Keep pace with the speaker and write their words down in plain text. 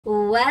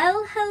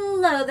Well,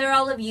 hello there,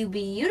 all of you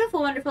beautiful,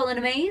 wonderful, and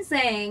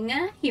amazing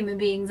human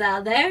beings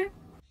out there.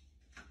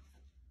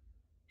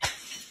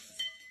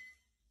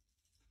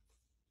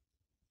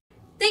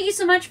 Thank you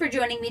so much for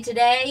joining me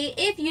today.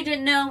 If you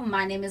didn't know,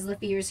 my name is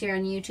LaFears here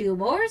on YouTube,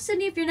 or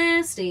Sydney if you're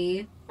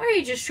nasty, or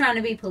you're just trying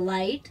to be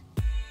polite.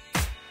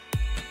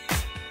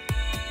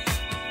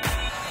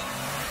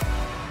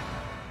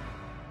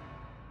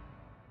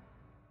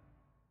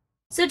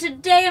 So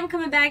today I'm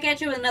coming back at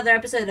you with another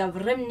episode of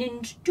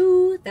Remnant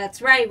 2.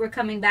 That's right, we're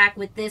coming back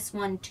with this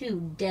one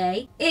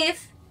today.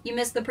 If you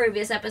missed the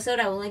previous episode,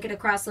 I will link it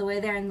across the way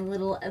there in the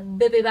little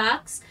bibby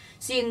box.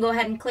 So you can go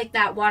ahead and click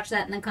that, watch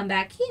that, and then come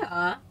back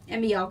here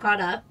and be all caught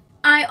up.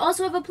 I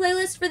also have a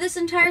playlist for this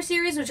entire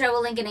series, which I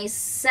will link in a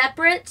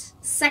separate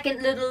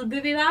second little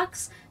bibby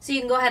box. So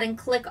you can go ahead and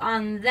click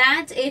on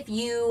that. If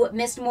you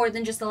missed more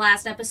than just the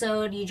last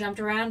episode, you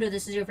jumped around, or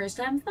this is your first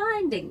time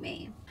finding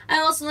me. I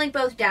also link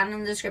both down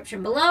in the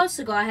description below,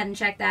 so go ahead and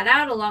check that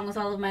out, along with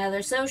all of my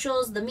other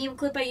socials, the meme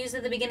clip I used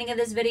at the beginning of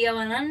this video,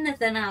 and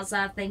anything else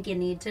I think you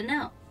need to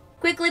know.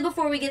 Quickly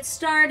before we get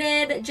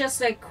started,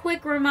 just a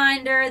quick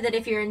reminder that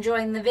if you're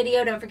enjoying the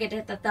video, don't forget to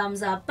hit the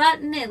thumbs up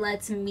button. It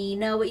lets me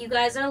know what you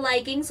guys are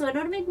liking, so I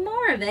know to make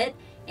more of it,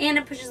 and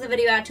it pushes the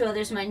video out to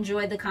others who might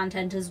enjoy the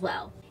content as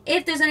well.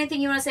 If there's anything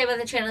you want to say about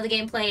the channel, the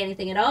gameplay,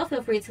 anything at all,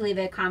 feel free to leave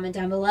a comment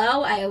down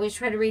below. I always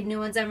try to read new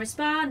ones and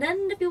respond,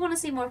 and if you want to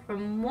see more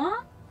from moi,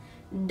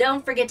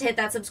 don't forget to hit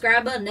that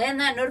subscribe button and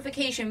that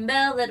notification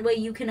bell. That way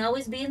you can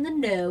always be in the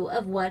know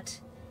of what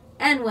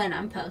and when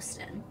I'm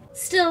posting.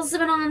 Still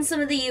sipping on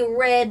some of the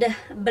red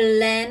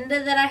blend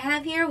that I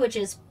have here, which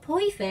is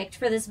perfect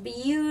for this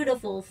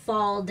beautiful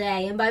fall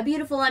day. And by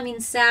beautiful, I mean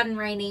sad and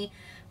rainy,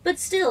 but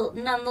still,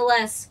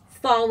 nonetheless,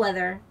 fall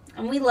weather.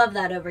 And we love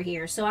that over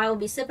here. So I will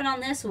be sipping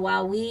on this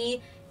while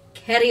we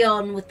carry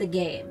on with the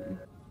game.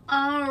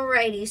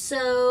 Alrighty,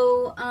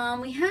 so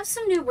we have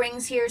some new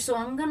rings here, so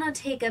I'm gonna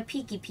take a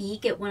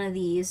peek at one of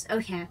these. Oh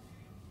yeah,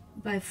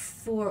 by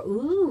 4.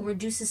 Ooh,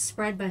 reduces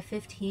spread by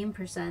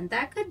 15%.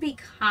 That could be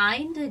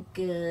kind of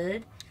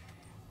good.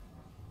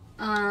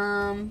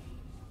 But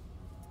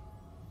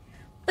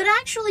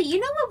actually, you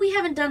know what we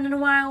haven't done in a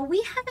while?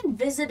 We haven't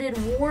visited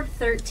Ward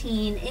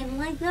 13 in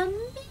like a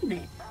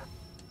minute.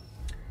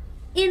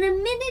 In a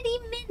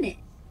minute.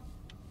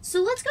 So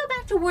let's go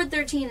back to Ward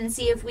 13 and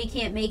see if we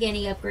can't make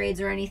any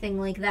upgrades or anything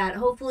like that.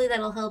 Hopefully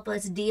that'll help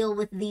us deal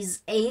with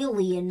these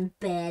alien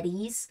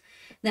baddies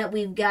that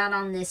we've got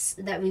on this,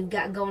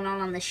 going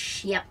on the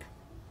ship.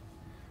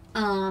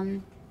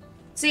 So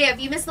yeah, if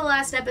you missed the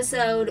last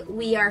episode,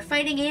 we are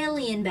fighting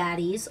alien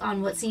baddies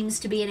on what seems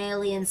to be an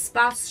alien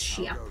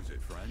spaceship.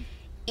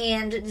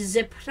 And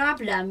the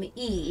problem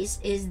is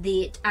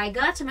that I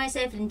got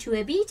myself into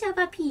a bit of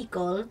a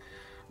pickle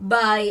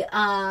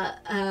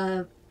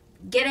by,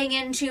 getting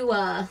into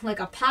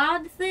like a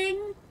pod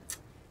thing.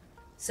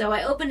 So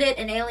I opened it,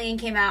 an alien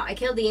came out, I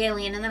killed the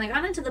alien, and then I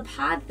got into the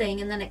pod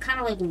thing, and then it kind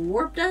of like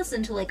warped us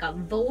into like a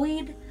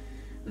void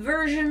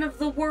version of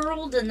the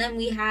world, and then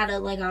we had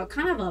a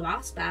kind of a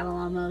boss battle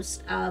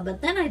almost,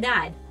 but then I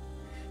died.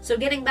 So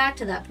getting back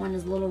to that point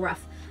is a little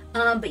rough.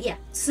 But yeah,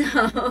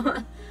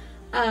 so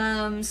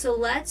so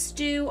let's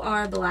do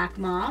our Black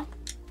Maw.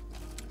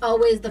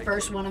 Always the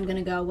first one I'm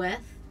gonna go with.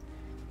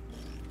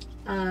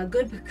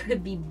 Good but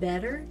could be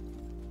better.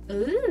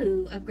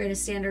 Ooh, upgrade a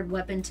standard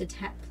weapon to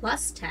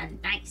plus 10.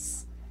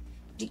 Nice.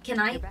 Can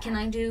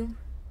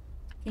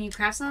you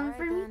craft something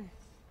for me?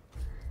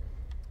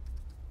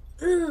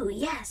 Ooh,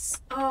 yes.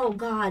 Oh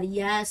god,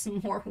 yes.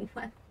 More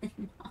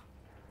weapon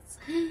mods.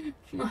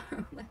 More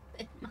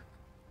weapon mods.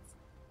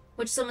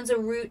 Which summons a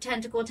root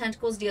tentacle.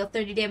 Tentacles deal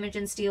 30 damage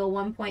and steal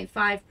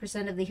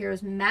 1.5% of the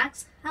hero's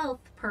max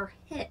health per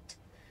hit.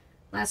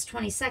 Lasts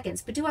 20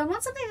 seconds. But do I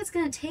want something that's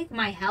going to take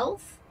my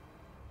health?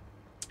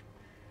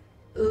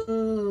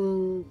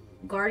 Ooh,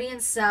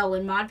 Guardian Cell.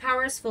 When mod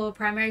power is full,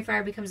 primary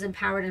fire becomes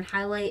empowered and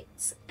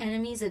highlights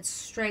enemies it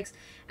strikes.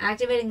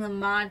 Activating the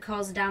mod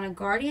calls down a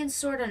Guardian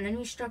Sword on an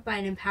enemy struck by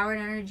an empowered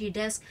energy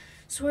disc.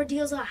 Sword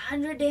deals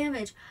 100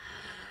 damage.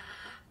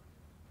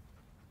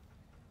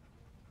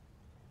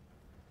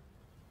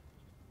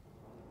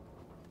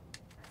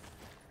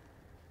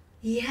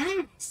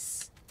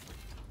 Yes,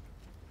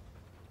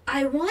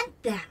 I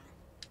want that.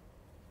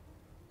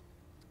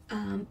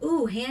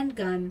 Ooh,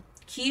 handgun.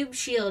 Cube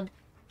shield.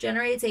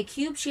 Generates a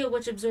cube shield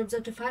which absorbs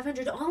up to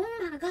 500. Oh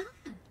my god.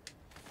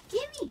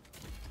 Gimme.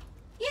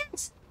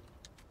 Yes.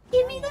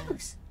 Give me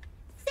those.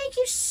 Thank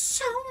you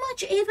so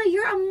much, Ava.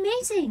 You're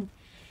amazing.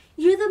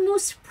 You're the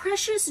most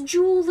precious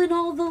jewel in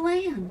all the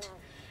land.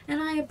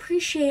 And I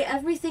appreciate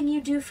everything you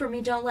do for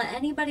me. Don't let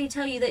anybody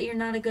tell you that you're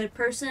not a good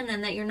person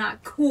and that you're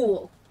not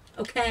cool.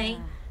 Okay?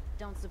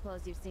 Don't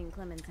suppose you've seen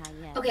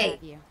Clementine yet, okay,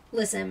 have you?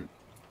 Listen.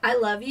 I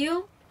love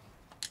you,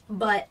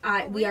 but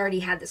we already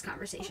had this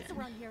conversation.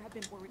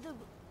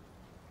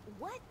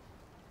 What?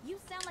 You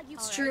sound like you.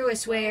 It's true, I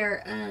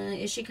swear.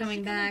 Is she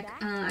coming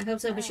back? I hope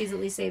so, but she's at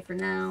least safe for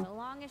now. So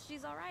long as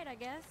she's alright, I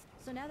guess.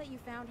 So now that you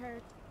found her,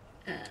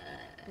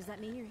 does that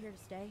mean you're here to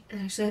stay?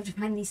 I actually have to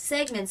find these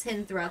segments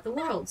hidden throughout the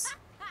worlds.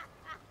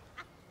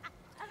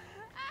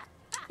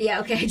 Yeah,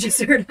 okay, I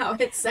just heard how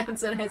it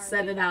sounds and I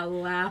said it out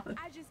loud.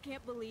 I just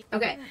can't believe.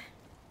 Okay.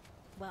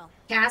 Well,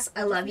 Cass,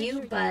 I love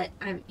you, but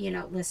I'm, you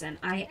know, listen,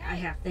 I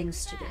have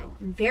things to do.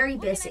 I'm very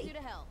what can I busy. do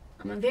to help?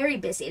 I'm a very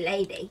busy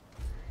lady.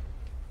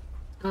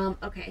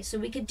 Okay, so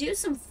we could do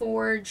some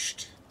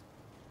forged.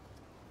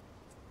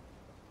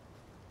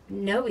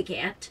 No, we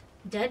can't.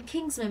 Dead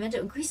King's Memento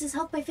increases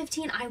health by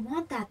 15. I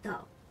want that,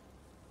 though.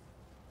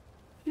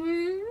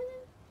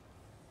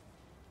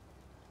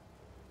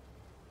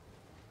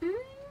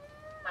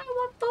 I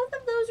want both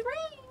of those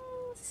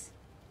rings.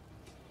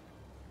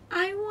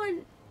 I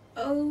want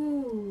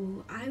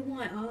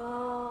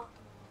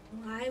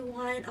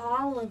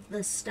all of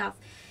the stuff.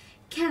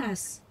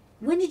 Cass,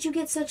 when did you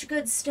get such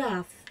good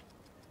stuff?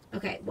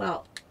 Okay,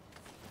 well.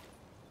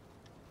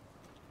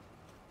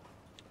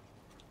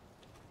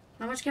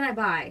 How much can I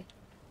buy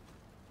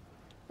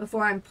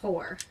before I'm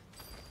poor?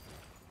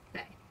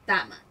 Okay,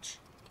 that much.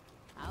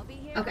 I'll be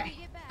here.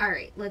 Okay,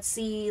 alright, let's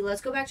see.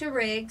 Let's go back to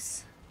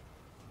rigs.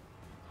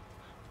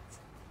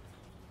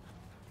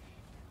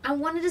 I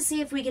wanted to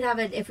see if we could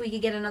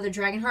get another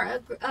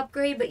Dragonheart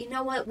upgrade, but you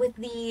know what? With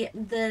the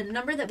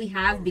number that we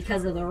have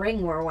because of the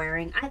ring we're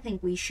wearing, I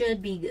think we should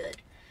be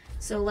good.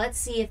 So let's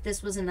see if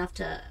this was enough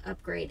to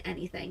upgrade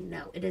anything.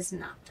 No, it is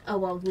not. Oh,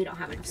 well, we don't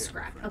have enough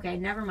scrap. Okay,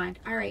 never mind.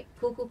 All right,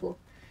 cool.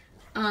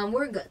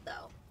 We're good,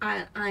 though.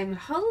 I'm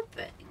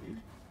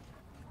hoping.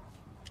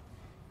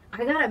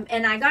 I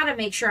gotta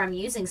make sure I'm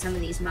using some of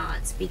these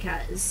mods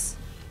because...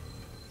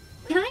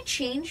 Can I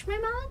change my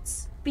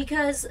mods?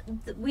 Because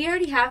we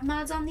already have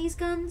mods on these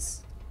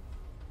guns.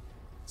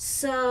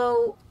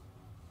 So...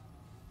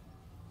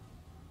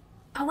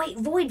 Oh, wait,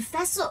 Void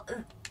Vessel...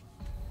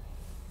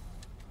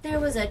 There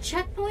was a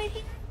checkpoint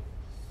here?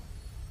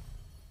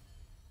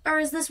 Or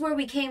is this where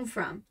we came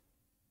from?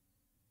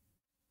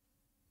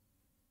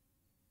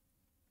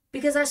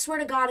 Because I swear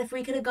to God, if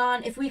we could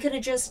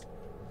have just...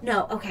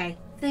 No, okay,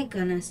 thank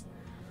goodness.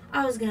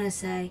 I was gonna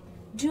say,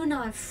 do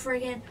not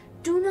flippin'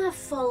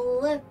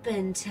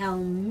 tell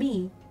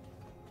me.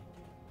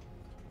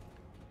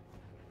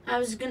 I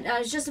was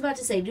just about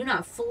to say, do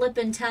not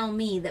flippin' tell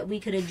me that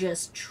we could have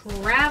just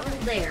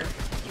traveled there.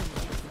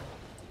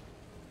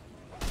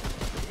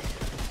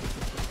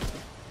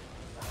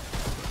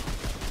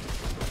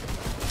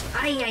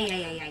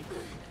 Ay.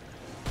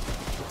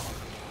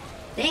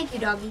 Thank you,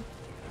 doggy.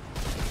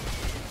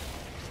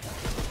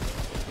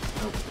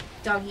 Oh,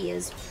 doggy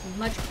is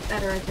much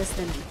better at this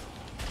than me.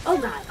 Oh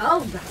god,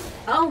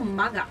 oh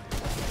my god.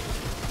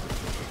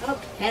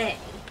 Okay.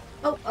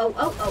 Oh.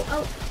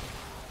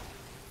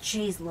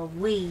 Jeez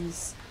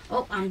Louise.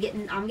 Oh, I'm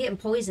getting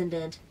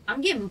poisoned.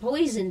 I'm getting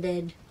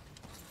poisoned.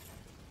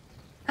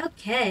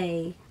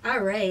 Okay.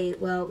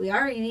 Alright, well, we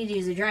already need to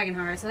use a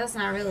Dragonheart, so that's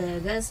not really a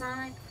good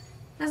sign.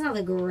 That's not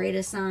the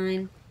greatest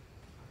sign.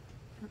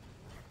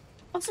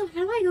 Also, how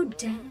do I go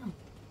down?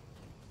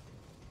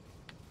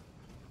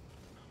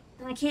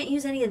 And I can't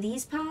use any of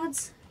these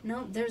pods?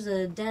 Nope, there's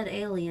a dead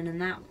alien in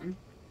that one.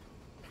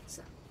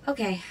 So,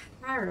 okay,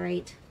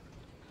 alright.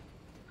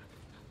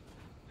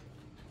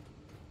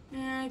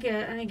 Yeah,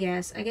 I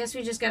guess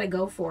we just gotta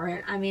go for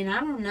it. I mean, I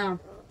don't know.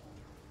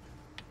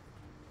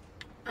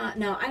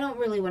 No, I don't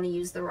really want to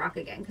use the rock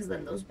again, because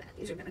then those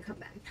baddies are gonna come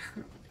back.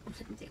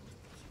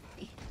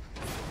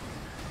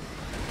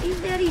 These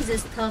baddies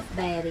is tough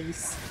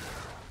baddies.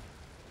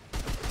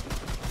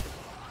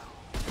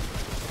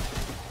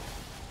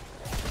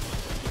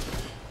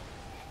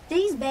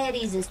 These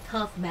baddies is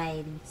tough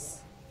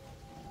baddies.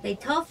 They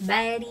tough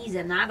baddies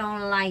and I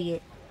don't like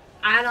it.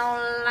 I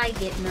don't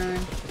like it none.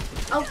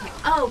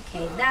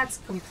 Okay, that's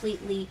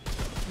completely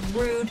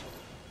rude.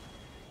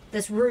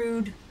 That's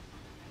rude.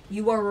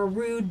 You are a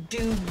rude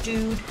dude.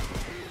 Damn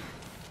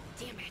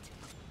it.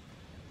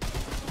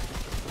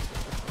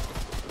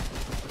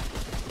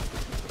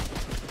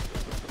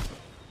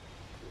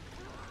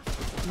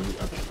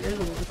 Okay, you're the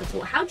one with the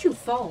full. How'd you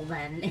fall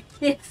then?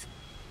 If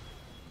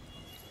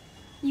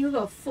you have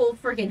a full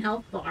freaking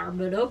health bar,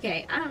 but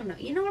okay, I don't know.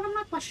 You know what? I'm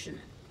not questioning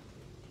it.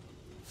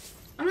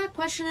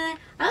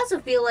 I also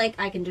feel like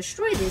I can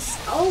destroy this.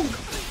 Oh,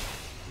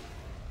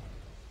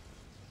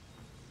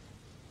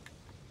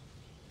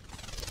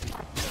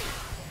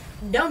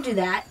 don't do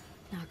that.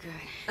 Not good.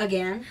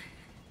 Again.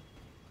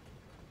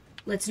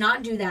 Let's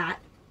not do that.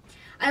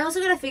 I also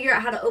gotta figure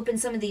out how to open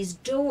some of these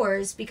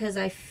doors because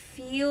I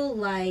feel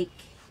like...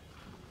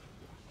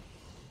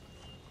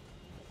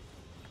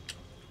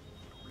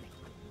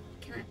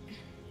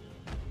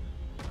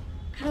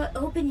 How do I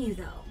open you,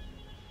 though?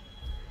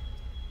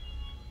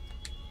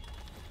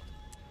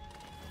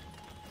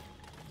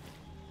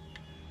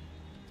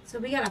 So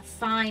we gotta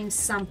find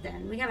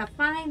something. We gotta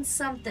find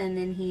something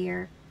in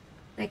here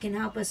that can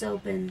help us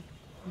open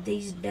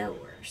these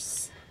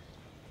doors.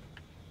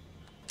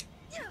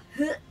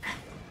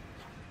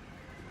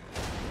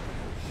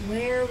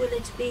 Where will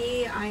it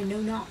be? I know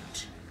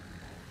not.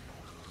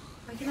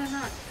 Why can I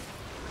not?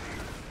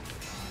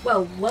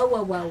 Whoa.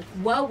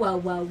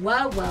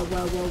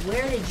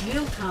 Where did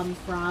you come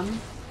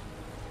from?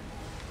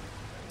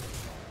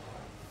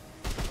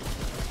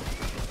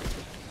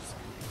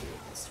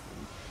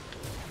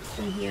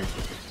 from here.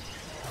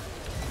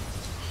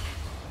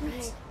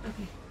 Oops.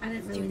 Okay, I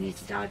didn't really need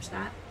to dodge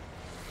that.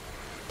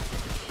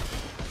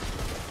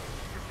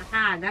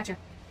 Ah, gotcha.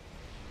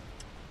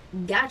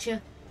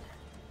 Gotcha.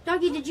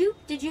 Doggy, did you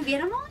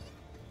get them all?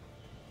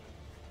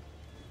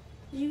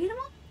 Did you get them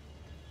all?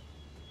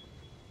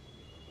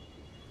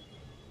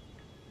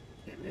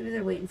 Okay, maybe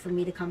they're waiting for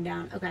me to come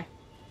down. Okay.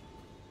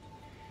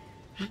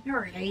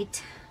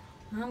 Alright.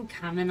 I'm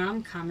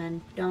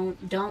coming.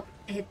 Don't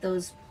hit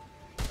those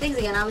things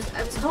again. I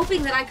was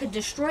hoping that I could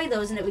destroy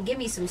those and it would give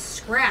me some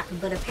scrap,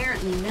 but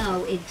apparently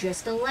no, it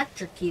just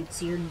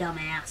electrocutes your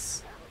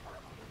dumbass.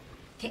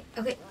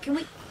 Okay, can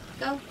we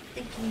go?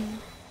 Thank you.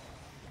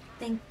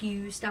 Thank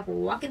you. Stop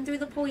walking through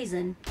the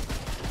poison.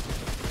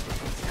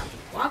 Stop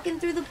walking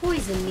through the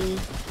poison, me.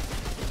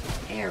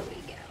 There we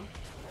go.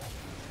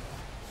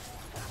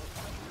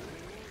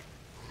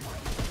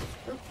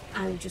 Oh,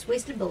 I just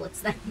wasted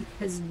bullets then,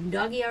 because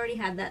Doggy already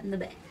had that in the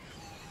bag.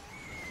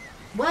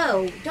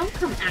 Whoa, don't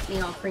come at me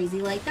all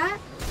crazy like that.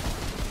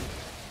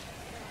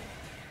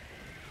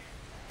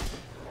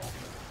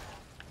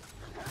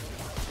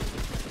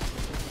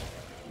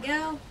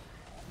 Go.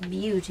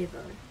 Beautiful.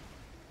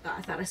 Oh,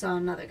 I thought I saw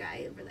another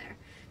guy over there.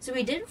 So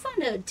we did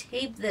find a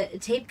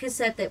tape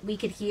cassette that we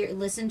could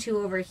listen to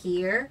over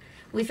here.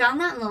 We found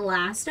that in the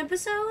last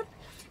episode.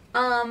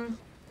 But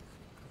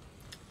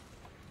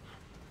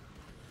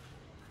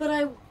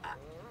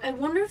I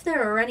wonder if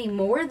there are any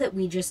more that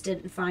we just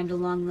didn't find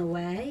along the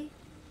way.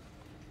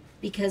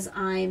 Because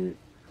I'm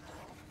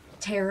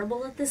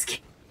terrible at this game.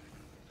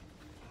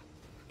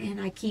 And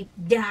I keep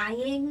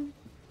dying.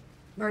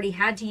 I've already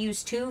had to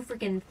use 2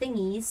 freaking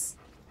thingies.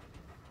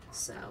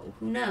 So,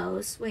 who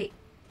knows? Wait.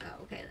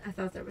 Oh, okay. I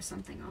thought there was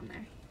something on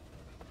there.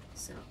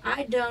 So,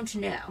 I don't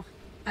know.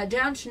 I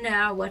don't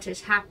know what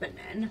is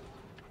happening.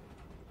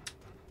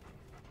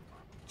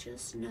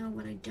 Just know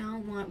what I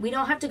don't want. We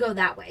don't have to go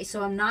that way,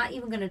 so I'm not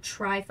even going to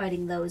try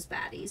fighting those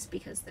baddies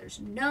because there's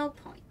no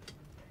point.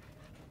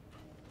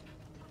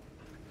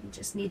 We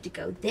just need to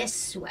go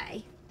this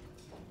way.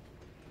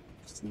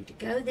 Just need to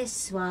go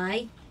this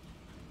way.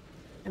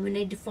 And we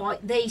need to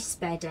fight these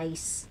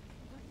baddies.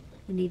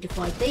 We need to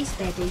fight these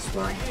baddies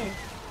right here.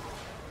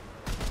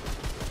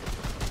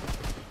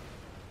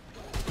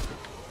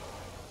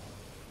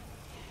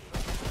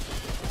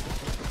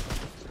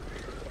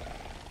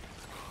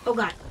 Oh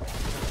god.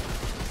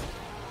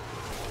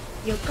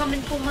 You're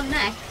coming for my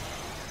neck.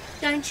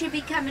 Don't you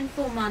be coming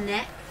for my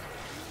neck.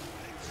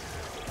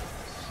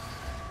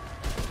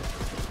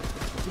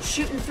 I'm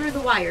shooting through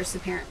the wires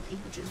apparently,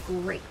 which is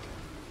great.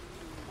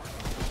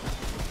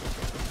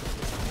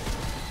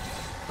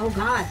 Oh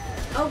god.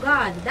 Oh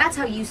god, that's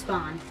how you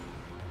spawn.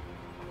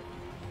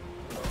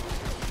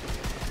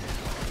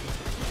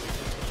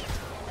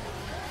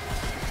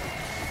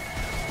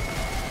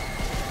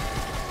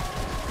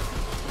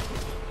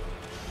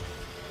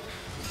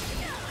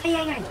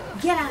 Hey,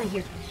 get out of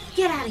here.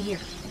 Get out of here.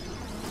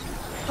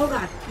 Oh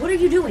god, what are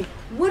you doing?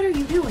 What are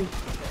you doing?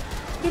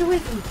 Get away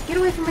from me. Get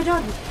away from my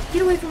dog.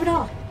 Get away from my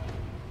dog.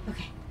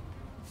 Okay.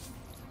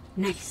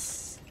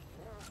 Nice.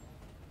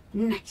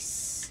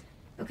 Nice.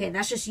 Okay,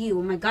 that's just you.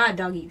 Oh my god,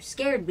 doggy, you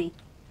scared me.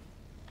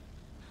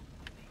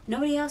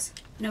 Nobody else?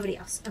 Nobody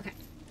else. Okay.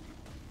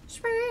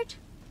 Sweet.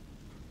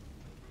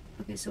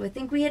 Okay, so I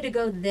think we had to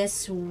go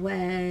this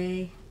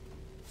way.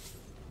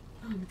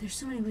 Oh, but there's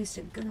so many ways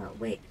to go.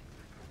 Wait.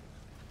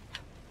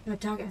 No,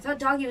 Doggy. I thought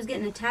Doggy was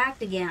getting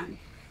attacked again.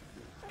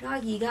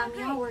 Doggy, you got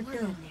me all worked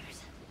up.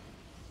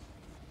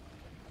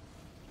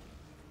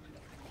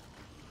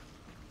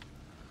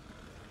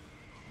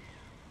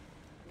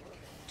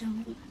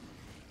 Don't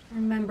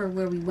remember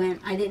where we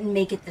went. I didn't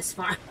make it this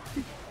far.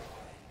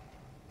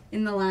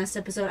 In the last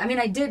episode. I mean,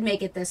 I did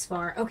make it this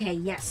far. Okay,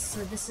 yes.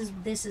 So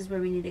this is where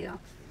we need to go.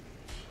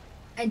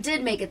 I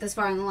did make it this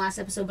far in the last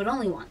episode, but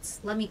only once.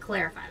 Let me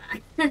clarify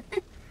that.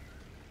 Let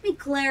me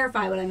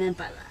clarify what I meant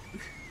by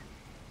that.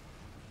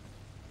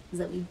 Is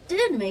that we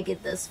did make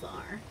it this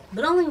far,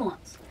 but only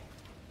once.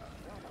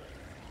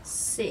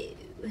 So,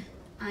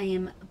 I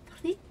am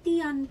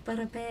pretty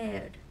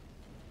unprepared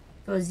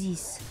for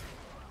this.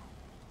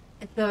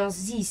 For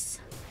this.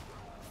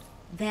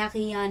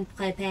 Very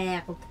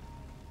unprepared.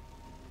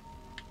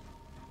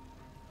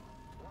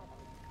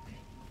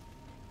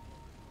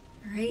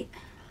 Alright.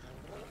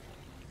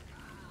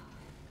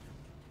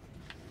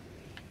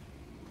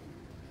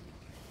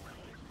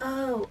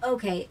 Oh,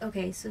 okay,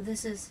 okay, so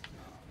this is...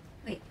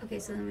 Wait, okay,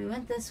 so then we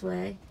went this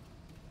way.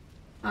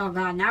 Oh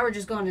god, now we're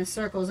just going in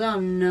circles. Oh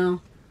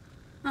no.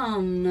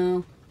 Oh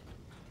no.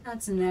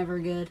 That's never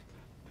good.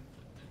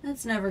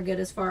 That's never good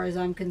as far as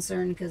I'm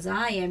concerned, because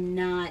I am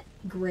not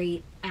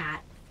great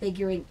at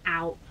figuring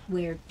out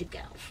where to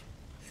go.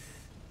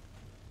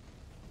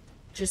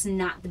 Just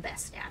not the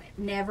best at it.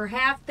 Never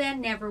have been,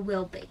 never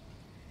will be.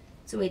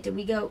 So wait, did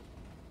we go...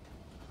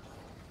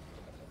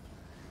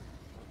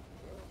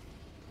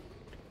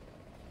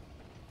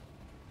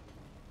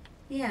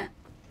 Yeah.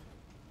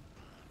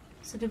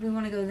 So did we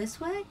want to go this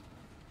way?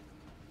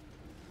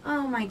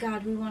 Oh my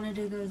god, we wanted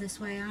to go this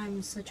way.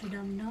 I'm such a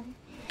dum-dum.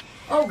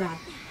 Oh god.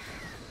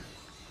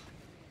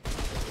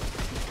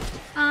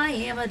 I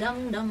am a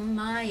dum-dum,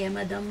 I am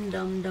a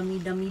dum-dum, dummy,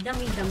 dummy,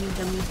 dummy, dummy,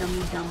 dummy,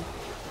 dummy, dum.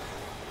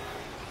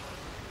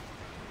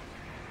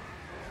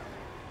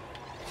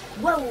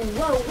 Whoa,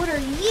 whoa, what are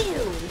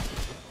you?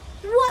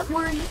 What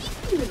were you?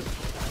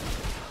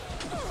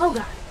 Oh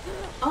god.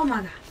 Oh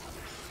my god.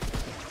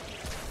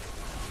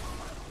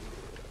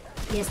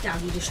 Yes,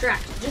 doggy,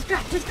 distract.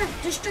 Distract,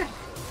 distract, distract.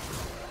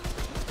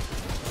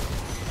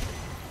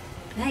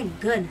 Thank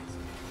goodness.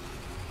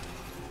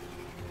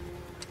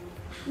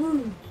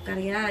 Woo.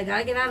 Gotta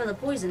get out of the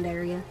poisoned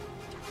area.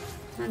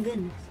 My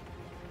goodness.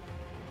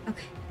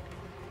 Okay.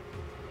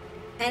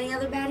 Any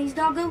other baddies,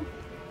 doggo?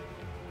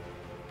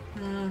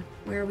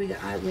 Where are we go?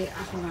 Wait,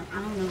 hold on.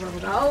 I don't know where we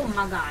go. Oh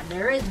my god,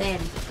 there is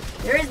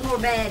baddies. There is more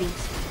baddies.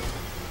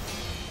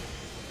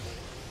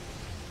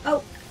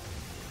 Oh.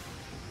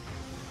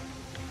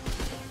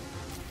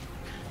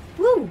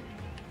 Woo.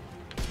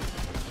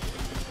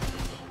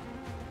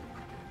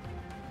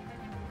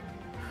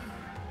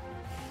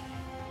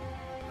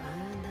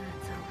 And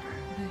that's over.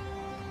 Okay.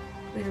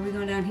 Wait, are we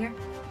going down here?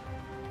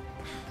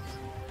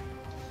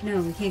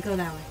 No, we can't go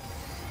that way.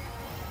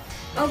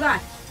 Oh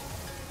god.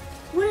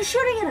 What is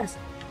shooting at us?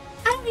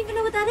 I don't even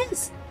know what that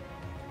is.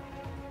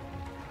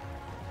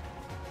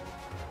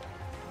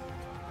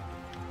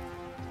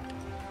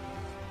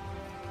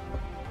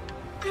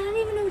 I don't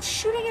even know what's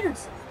shooting at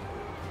us.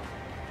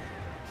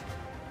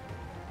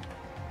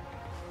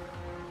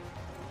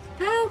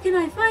 How can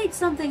I fight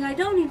something I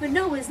don't even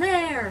know is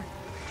there?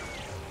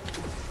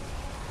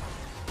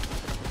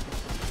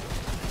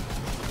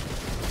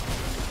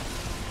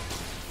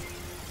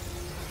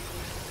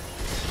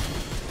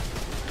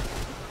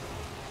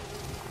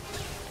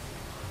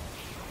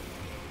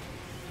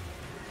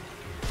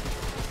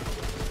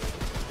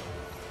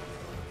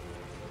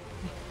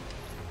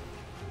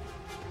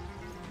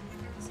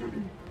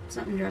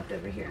 Something dropped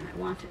over here and I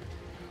want it.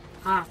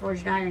 Ah,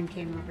 forged iron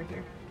came over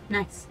here.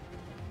 Nice.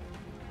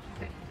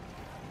 Okay.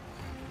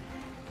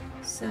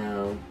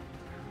 So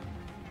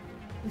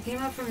we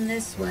came up from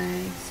this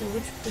way. So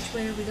which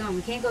way are we going?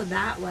 We can't go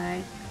that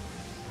way.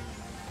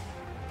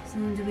 So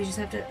then do we just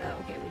have to? Oh,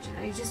 okay. We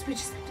just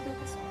have to go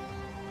this way.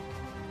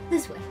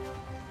 This way.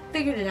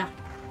 Figured it out.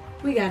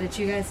 We got it,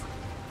 you guys.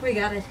 We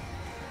got it.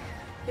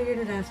 Figured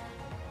it out.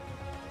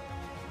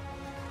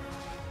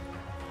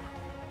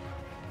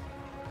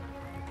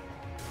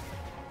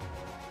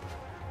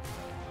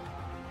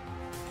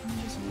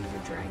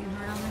 Dragon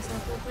heart on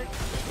myself real quick.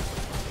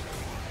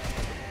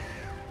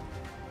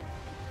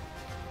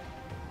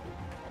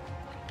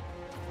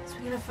 So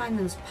we gotta find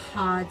those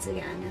pods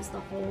again is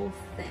the whole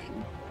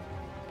thing.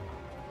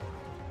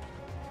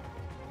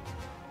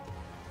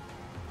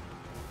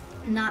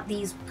 Not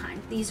these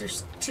kind. These are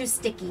too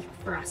sticky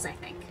for us, I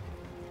think.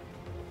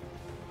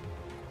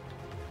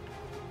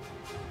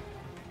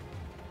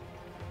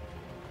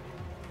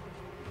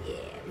 Yeah,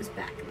 it was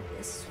back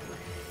this way.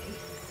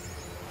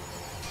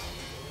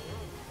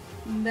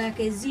 Back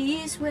is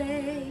this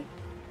way.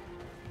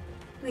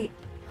 Wait.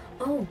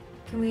 Oh,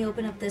 can we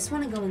open up this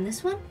one and go in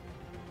this one?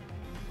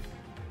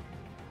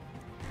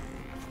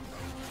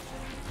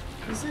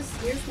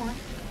 Here's one.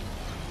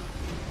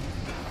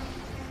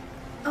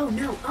 Oh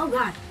no, oh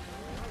god.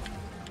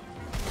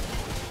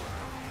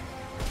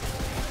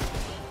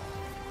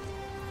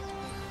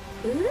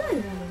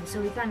 Ooh,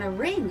 so we found a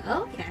ring.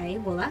 Okay,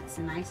 well that's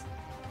nice.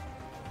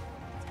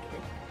 That's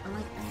good. I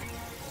like that.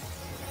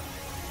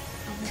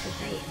 I like the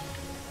bait.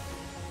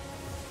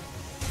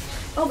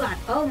 Oh god,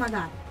 oh my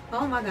god,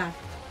 oh my god.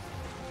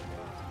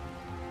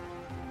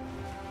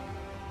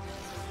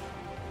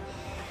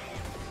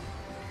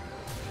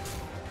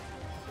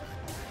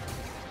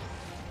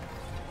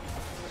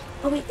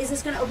 Oh wait, is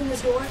this gonna open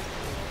this door?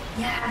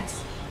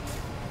 Yes.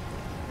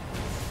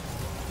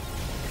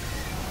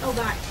 Oh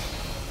god.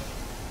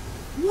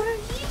 What are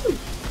you?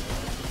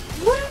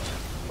 What are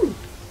you?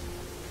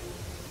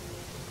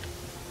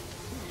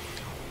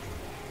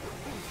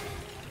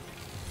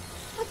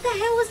 What the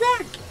hell was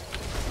that?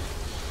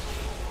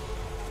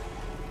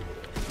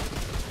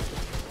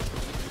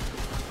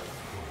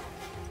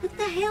 What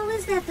the hell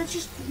is that that's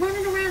just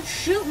running around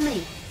shooting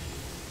me?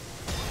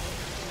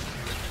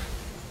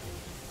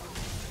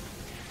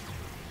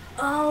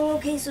 Oh,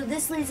 okay, so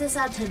this leads us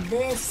out to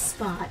this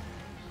spot.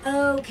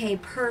 Okay,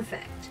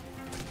 perfect.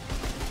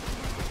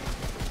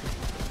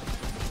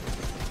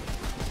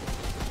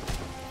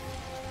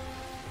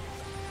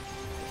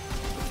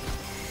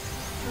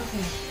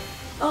 Okay.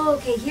 Oh,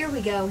 okay, here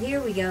we go,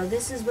 here we go.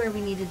 This is where we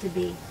needed to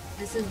be.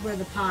 This is where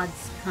the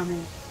pods come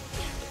in.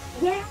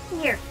 Get out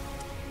of here!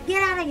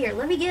 Get out of here!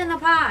 Let me get in a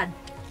pod!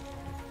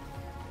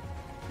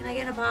 Can I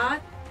get in a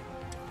pod?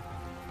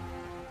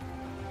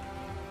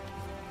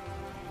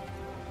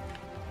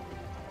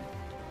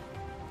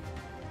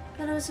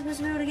 I thought I was supposed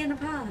to be able to get in a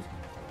pod.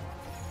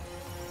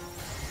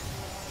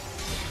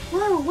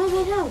 Whoa, whoa,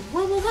 whoa, whoa,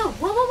 whoa, whoa, whoa,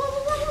 whoa, whoa, whoa,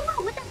 whoa, whoa,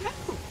 whoa, what the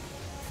hell?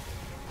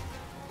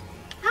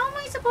 How am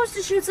I supposed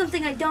to shoot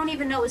something I don't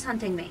even know is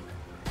hunting me?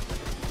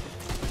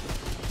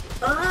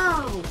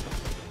 Oh!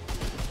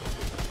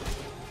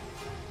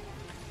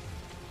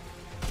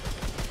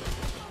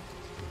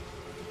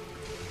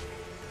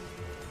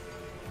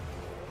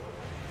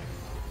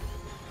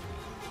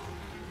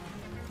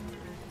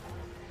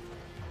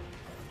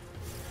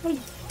 I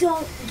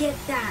don't get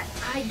that.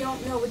 I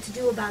don't know what to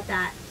do about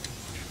that.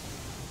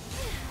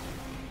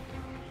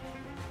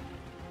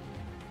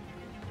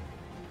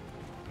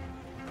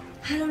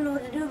 I don't know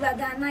what to do about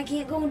that, and I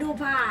can't go into a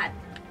pod.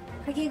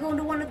 I can't go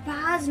into one of the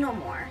pods no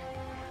more.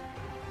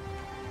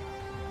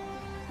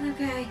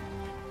 Okay.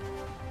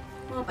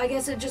 Well, I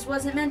guess it just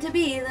wasn't meant to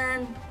be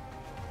then.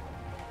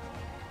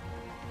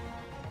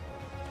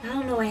 I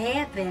don't know what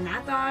happened.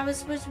 I thought I was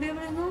supposed to be able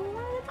to go in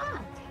one of the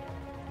pods.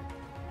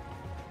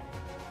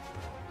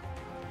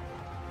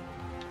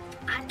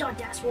 I thought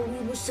that's what we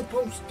were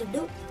supposed to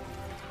do.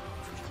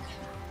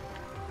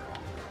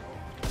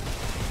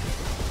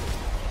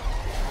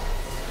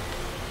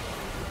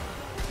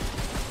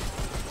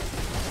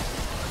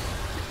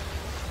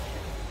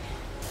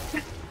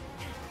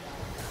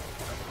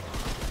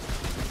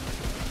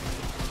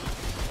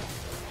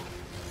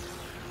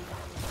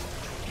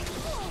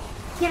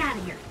 Get out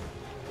of here.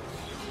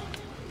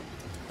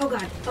 Oh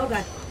god, oh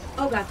god,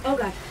 oh god, oh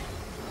god.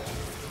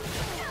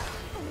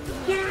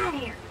 Get out of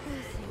here.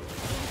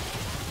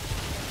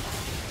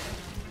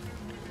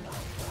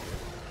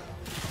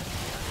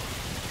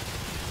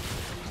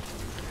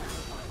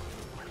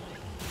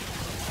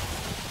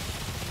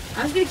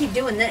 I'm just gonna keep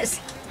doing this.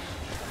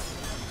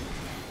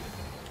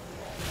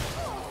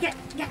 Yeah.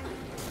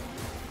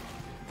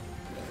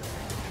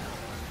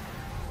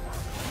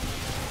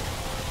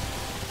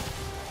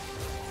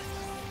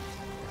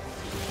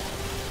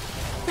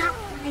 Stop.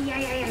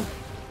 Yeah.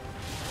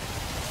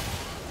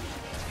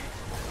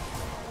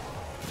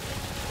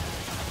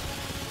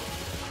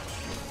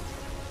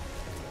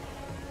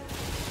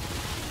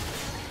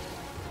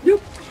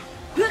 Nope.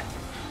 Yeah.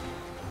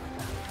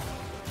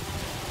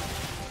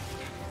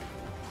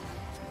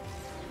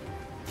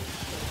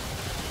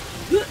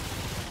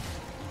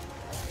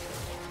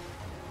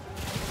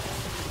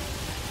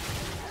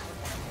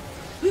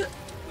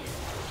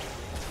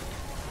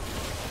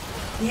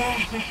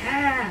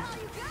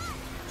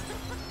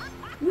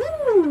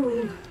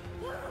 Woo.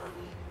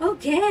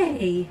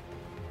 Okay.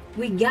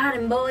 We got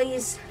him,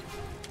 boys.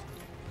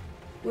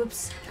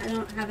 Whoops. I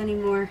don't have any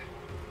more.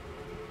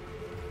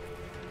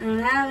 I don't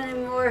have any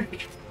more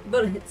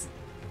bullets.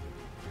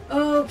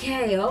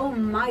 Okay. Oh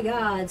my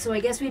god. So I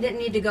guess we didn't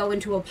need to go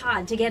into a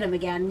pod to get him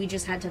again. We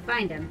just had to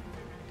find him.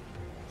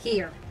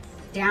 Here.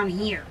 Down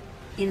here.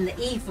 In the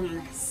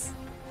evilness.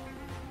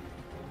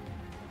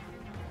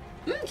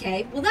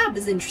 Okay, well that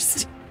was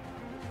interesting.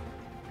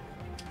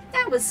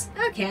 That was,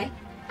 okay,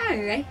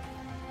 alright.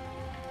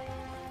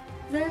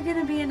 Is there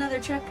gonna be another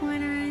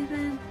checkpoint or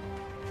anything?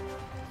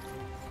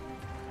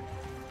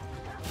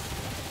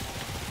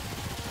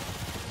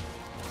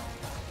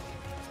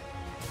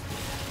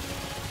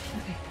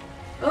 Okay.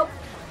 Oh!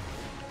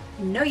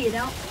 No you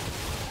don't.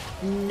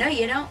 No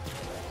you don't.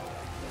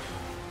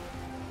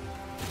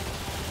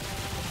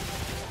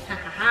 Ha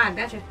ha ha,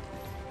 gotcha.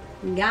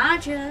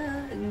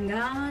 Gotcha.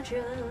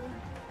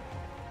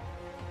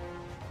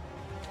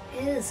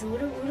 Yeah, so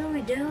what are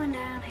we doing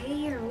down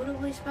here? What are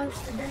we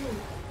supposed to do?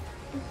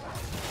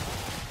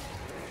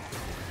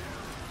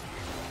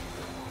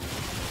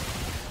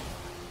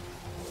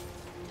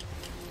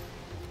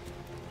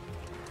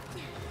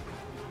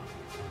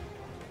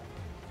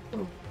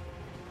 Oh,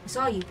 I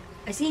saw you.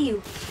 I see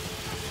you.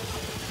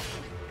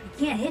 I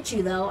can't hit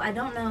you though. I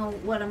don't know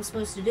what I'm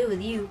supposed to do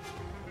with you.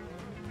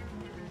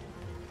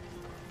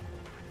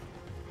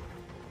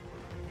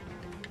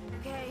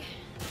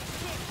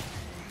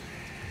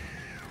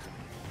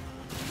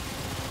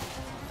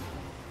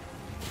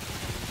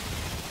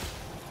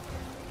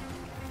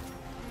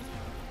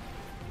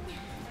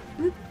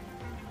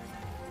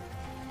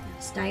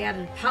 Stay out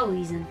of the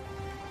poison.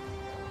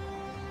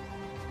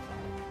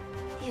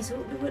 Yes,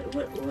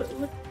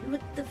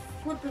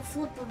 what the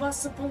flip am I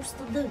supposed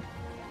to do?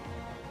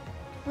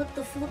 What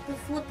the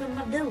flip am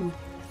I doing?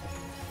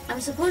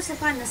 I'm supposed to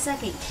find the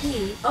second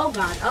key. Oh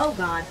god, oh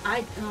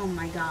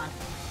my god.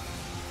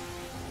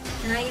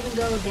 Can I even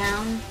go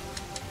down?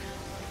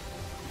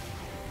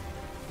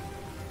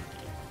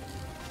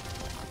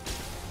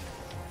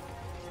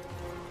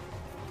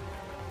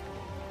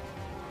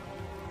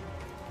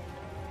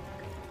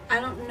 I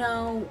don't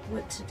know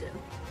what to do.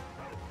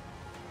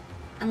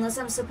 Unless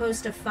I'm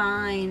supposed to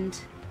find...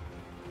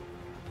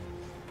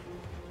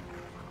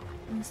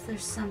 Unless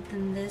there's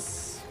something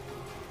this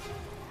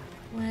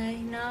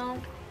way.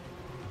 No?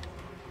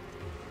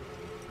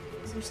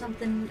 Is there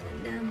something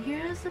down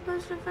here I'm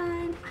supposed to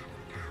find?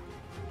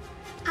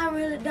 I don't know. I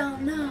really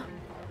don't know.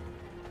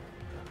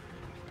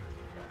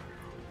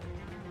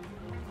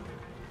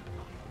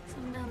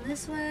 Something down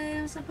this way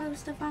I'm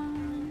supposed to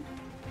find.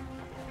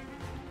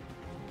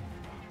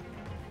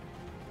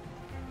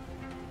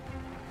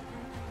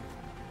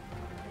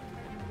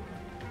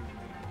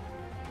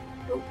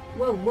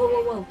 Whoa.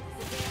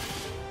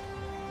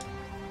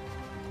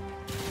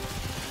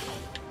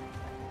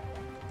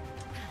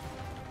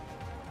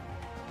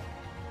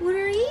 What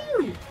are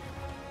you?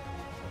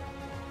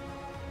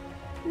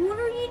 What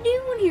are you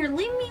doing here?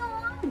 Leave me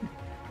alone.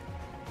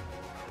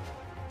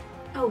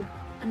 Oh,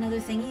 another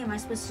thingy. Am I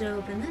supposed to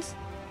open this?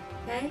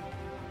 Okay.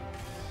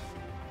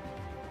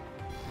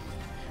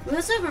 We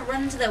also haven't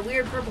run into that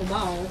weird purple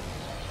ball.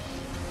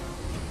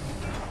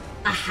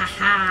 Ah ha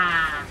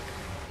ha!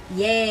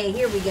 Yay,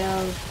 here we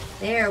go.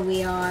 There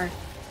we are.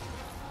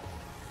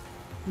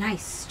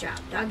 Nice job,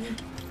 doggy.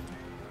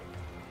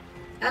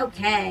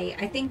 Okay,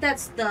 I think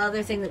that's the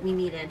other thing that we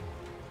needed.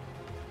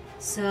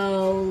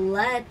 So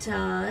let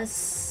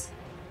us...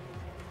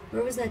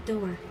 Where was that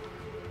door?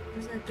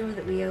 Where's that door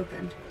that we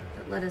opened?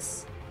 That let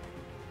us...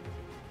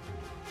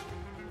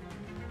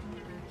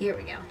 Here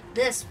we go.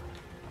 This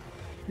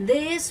one.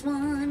 This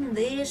one.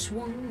 This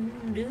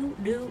one.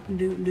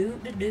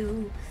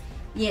 Do.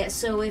 Yeah,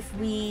 so if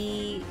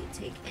we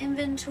take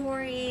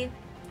inventory...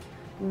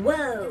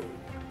 Whoa!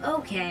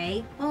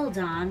 Okay, hold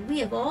on. We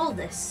have all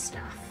this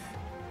stuff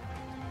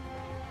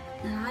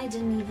that I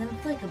didn't even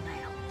think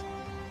about.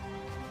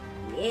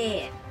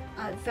 Yeah.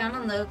 I found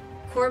on the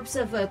corpse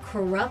of a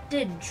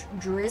corrupted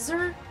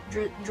Drizzer?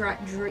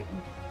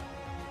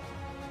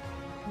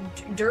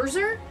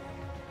 Durzer?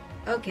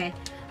 Okay.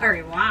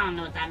 Alright, well, I don't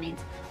know what that means.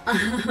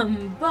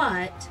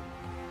 But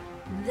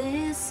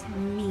this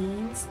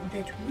means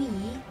that we...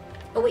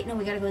 Oh, wait, no,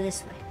 we gotta go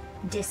this way.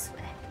 This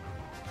way.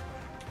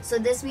 So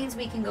this means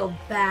we can go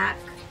back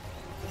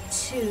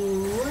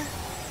to...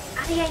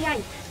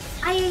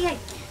 Ay.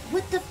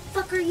 What the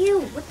fuck are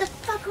you? What the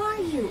fuck are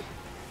you?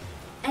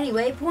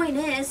 Anyway, point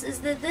is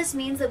that this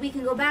means that we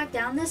can go back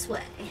down this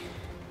way.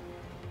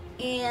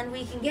 And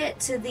we can get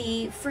to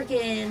the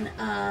freaking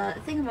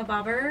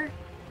thingamabobber,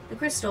 the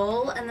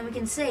crystal, and then we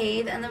can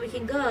save, and then we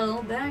can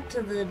go back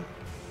to the,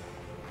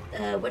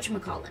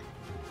 whatchamacallit.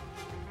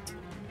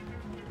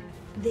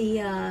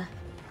 The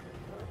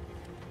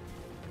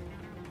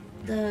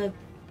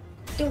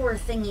door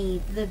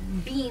thingy, the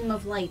beam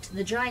of light,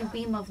 the giant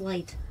beam of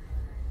light.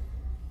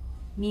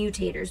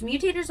 Mutators.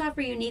 Mutators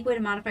offer a unique way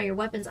to modify your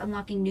weapons,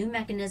 unlocking new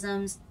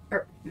mechanics,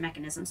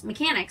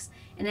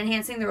 and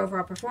enhancing their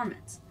overall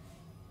performance.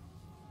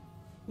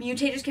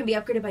 Mutators can be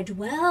upgraded by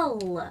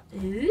Dwell.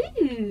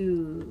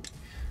 Ooh.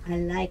 I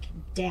like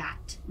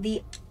that.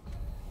 The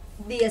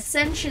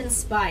Ascension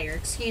Spire.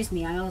 Excuse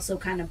me, I also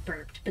kind of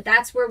burped. But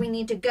that's where we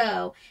need to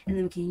go. And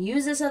then we can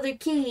use this other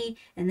key,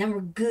 and then we're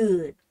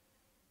good.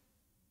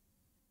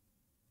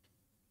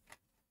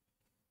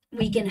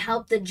 We can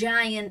help the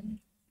giant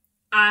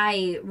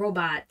eye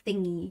robot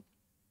thingy.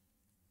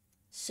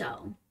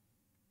 So,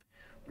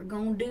 we're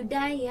gonna do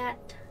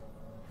that.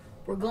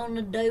 We're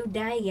gonna do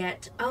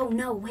that. Oh,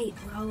 no, wait.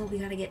 Oh, we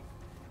gotta...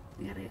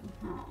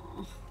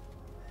 Oh.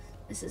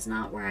 This is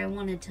not where I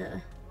wanted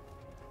to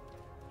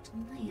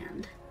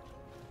land.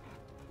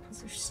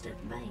 Because there's still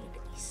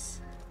baddies.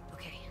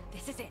 Okay,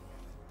 this is it.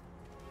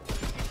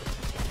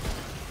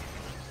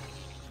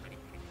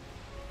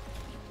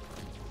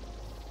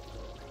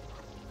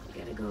 We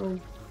gotta go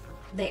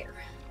there.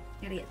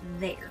 Gotta get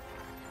there.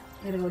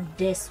 Gotta go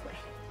this way.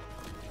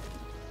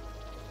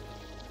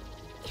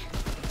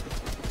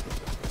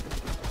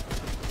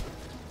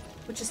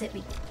 What just hit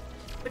me?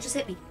 What just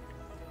hit me?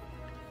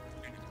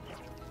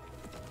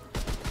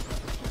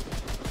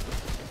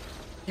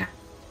 Yeah.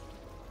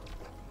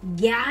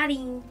 Got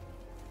him.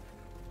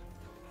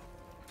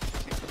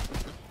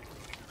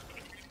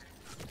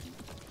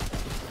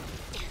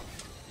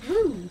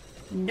 Ooh.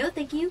 No,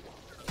 thank you.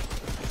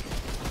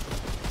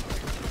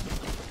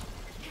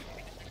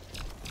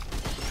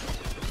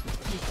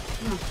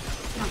 Come on.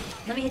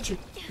 Let me hit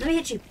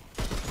you.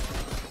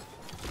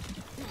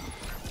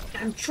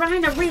 I'm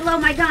trying to reload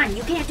my gun.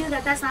 You can't do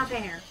that. That's not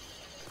fair.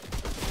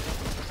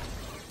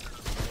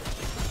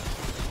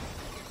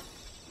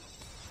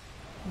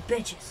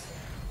 Bitches.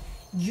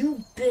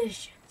 You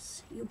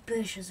bitches. You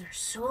bitches are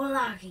so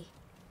lucky.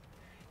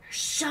 You're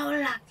so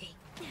lucky.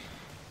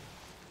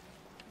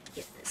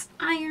 Get this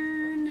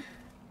iron.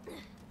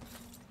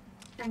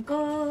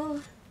 Thanko.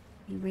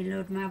 You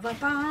reload my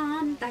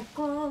weapon.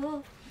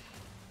 Thanko.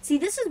 See,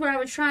 this is where I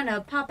was trying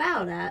to pop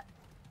out at.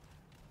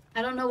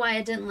 I don't know why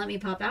it didn't let me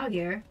pop out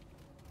here.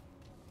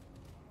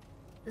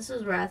 This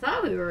is where I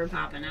thought we were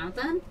popping out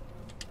then.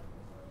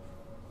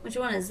 Which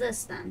one is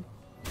this then?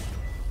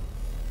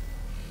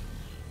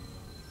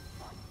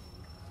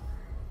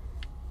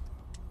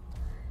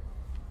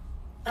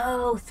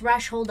 Oh,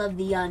 Threshold of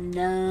the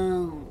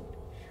Unknown.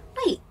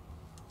 Wait.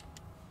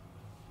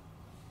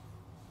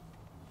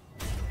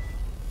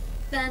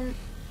 Then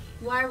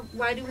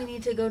why do we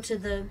need to go to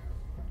the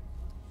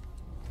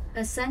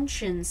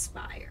Ascension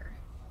Spire?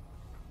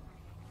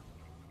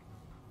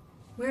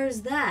 Where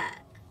is that?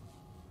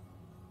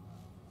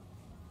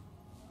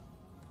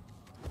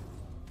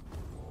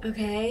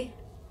 Okay.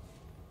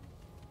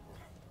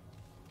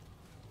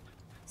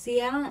 See,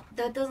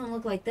 that doesn't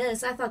look like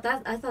this. I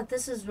thought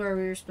this is where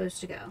we were supposed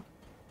to go.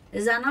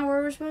 Is that not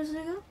where we're supposed to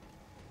go?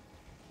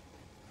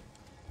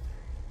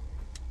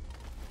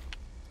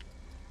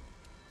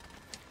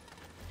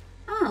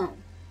 Oh.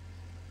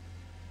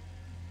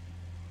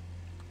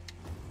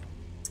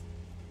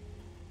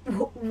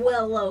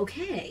 Well,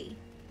 okay.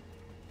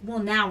 Well,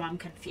 now I'm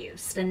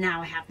confused, and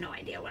now I have no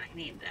idea what I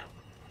need to do.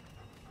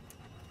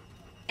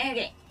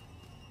 Okay.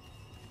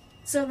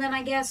 So then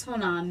I guess,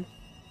 hold on.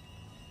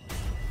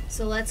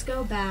 So let's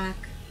go back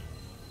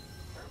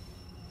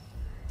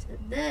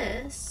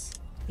this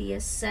the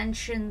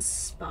Ascension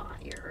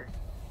Spire.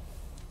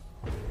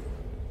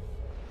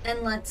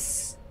 And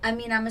let's... I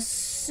mean, I'm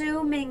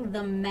assuming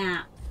the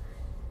map.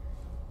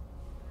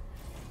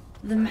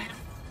 The map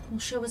will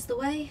show us the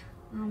way.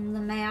 The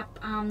map.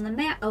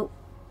 Oh.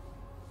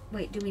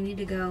 Wait, do we need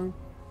to go?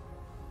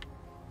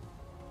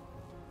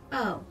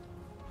 Oh.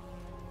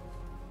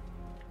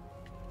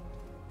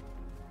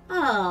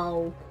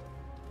 Oh.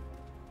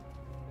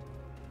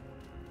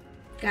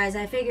 Guys,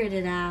 I figured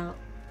it out.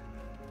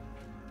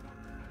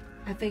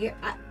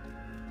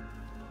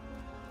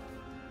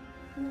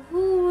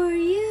 Who are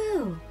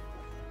you?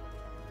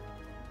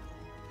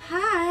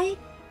 Hi.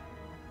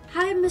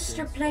 Hi,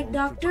 Mr. Plague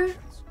Doctor.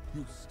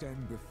 You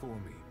stand before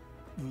me,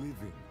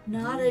 living.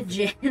 Not a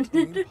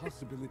janitor.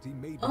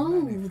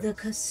 Oh, the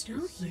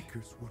custodian. The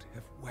Seekers would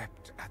have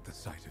wept at the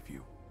sight of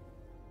you.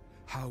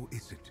 How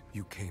is it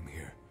you came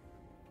here?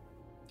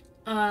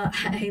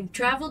 I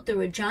traveled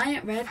through a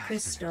giant red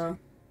crystal.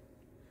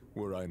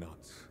 Were I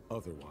not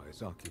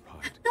otherwise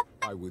occupied,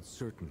 I would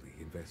certainly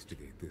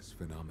investigate this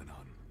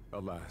phenomenon.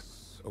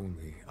 Alas,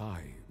 only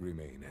I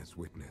remain as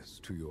witness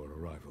to your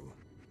arrival.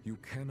 You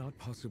cannot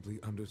possibly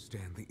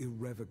understand the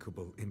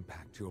irrevocable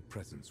impact your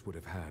presence would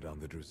have had on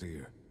the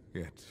Drazir.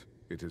 Yet,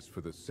 it is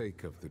for the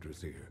sake of the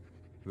Drazir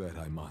that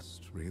I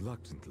must,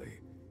 reluctantly,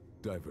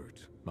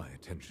 divert my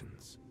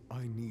attentions.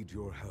 I need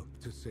your help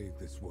to save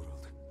this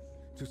world.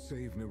 To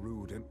save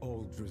Nerud and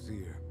all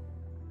Drazir.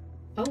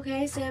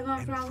 Okay, save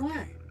them from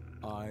what?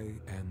 I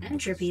am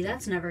Entropy,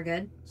 that's never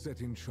good.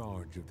 Set in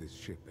charge of this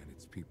ship and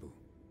its people.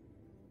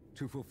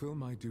 To fulfill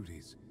my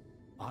duties,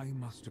 I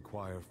must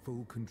acquire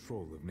full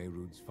control of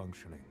Nerud's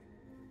functioning.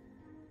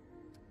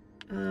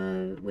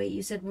 Wait,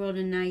 you said world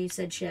and now you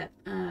said ship.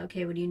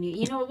 Okay, what do you need?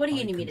 You know what do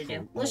you need me to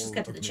do? Let's just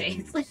cut to the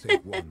chase.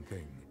 Save one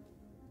thing.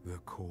 The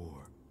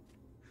core.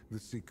 The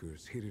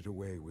Seekers hid it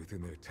away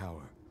within their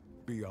tower,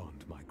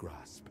 beyond my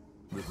grasp.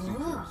 The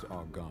Seekers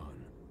are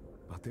gone,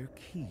 but their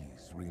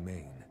keys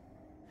remain.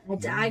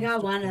 I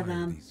got one of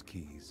them. These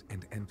keys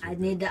and enter I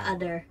need the tower.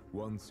 other.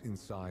 Once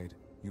inside,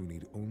 you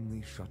need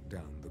only shut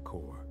down the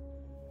core.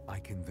 I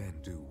can then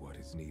do what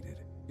is needed.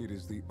 It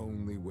is the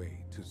only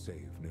way to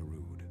save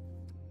Nerud.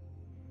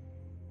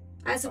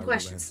 I have some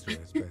questions. I will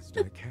answer as best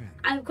I can.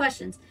 I have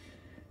questions.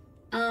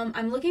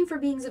 I'm looking for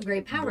beings of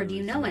great power. Do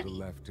you know any?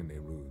 Left in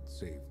Nerud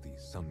save the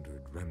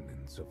sundered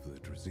remnants of the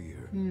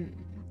Drazir.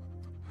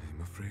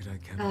 I'm afraid I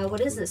cannot. What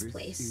is this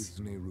place? This is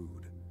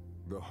Nerud,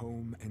 the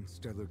home and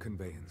stellar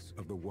conveyance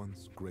of the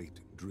once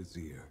great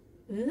Drazir.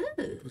 Ooh.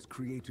 It was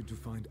created to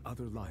find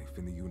other life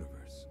in the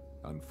universe.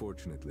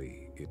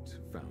 Unfortunately, it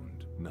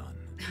found none.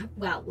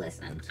 Well,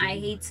 listen, Until I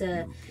hate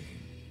to,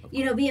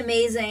 you came. be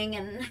amazing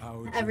and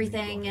Our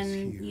everything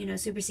journey and, brought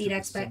us here, supersede to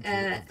the center of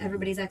the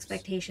everybody's universe.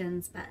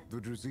 expectations, but...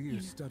 The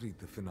Drazir studied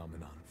the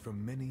phenomenon for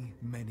many,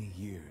 many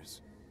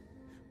years.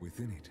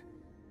 Within it,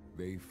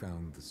 they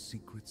found the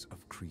secrets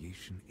of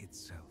creation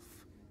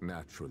itself.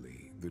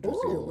 Naturally, the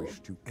Drazir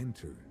wished to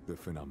enter the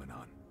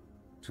phenomenon,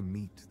 to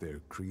meet their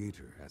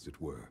creator, as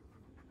it were.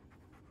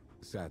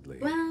 Sadly,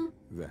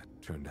 that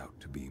turned out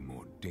to be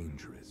more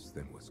dangerous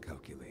than was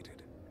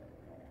calculated.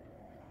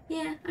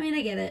 Yeah, I mean,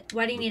 I get it.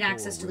 Why do you need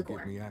access to the core?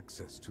 Give me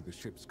access to the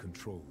ship's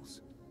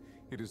controls.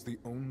 It is the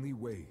only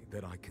way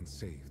that I can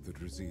save the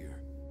Drazir.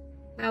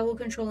 How will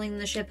controlling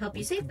the ship help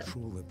you save them? With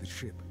control of the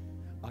ship,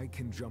 I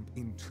can jump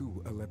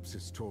into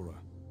Elepsis Tora.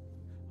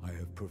 I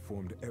have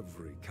performed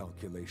every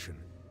calculation,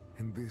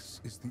 and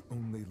this is the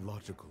only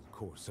logical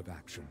course of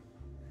action.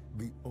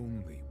 The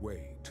only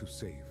way to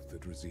save the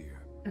Drazir.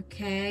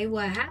 Okay,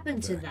 what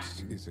happened to them?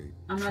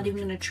 I'm not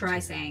even gonna try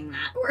saying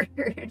that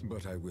word.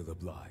 But I will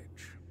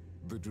oblige.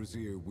 The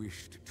Drazir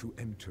wished to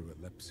enter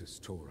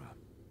Elepsis Tora.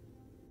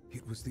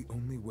 It was the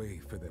only way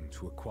for them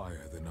to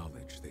acquire the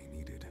knowledge they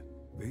needed.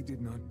 They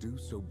did not do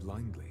so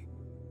blindly.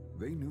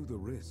 They knew the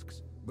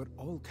risks, but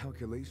all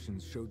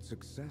calculations showed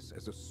success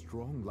as a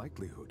strong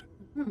likelihood.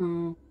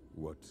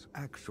 What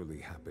actually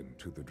happened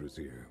to the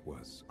Drazir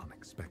was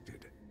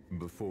unexpected.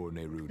 Before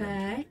Nerud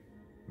entered,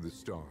 the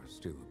stars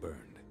still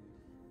burned.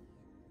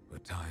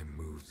 But time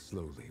moved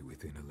slowly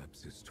within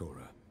Elepsis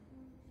Tora.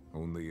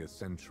 Only a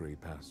century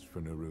passed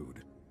for Nerud.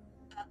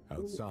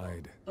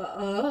 Outside,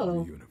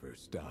 the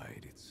universe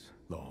died its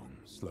long,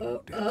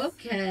 slow death.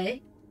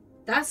 Okay.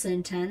 That's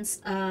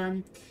intense.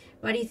 Why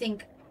do you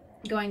think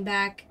going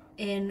back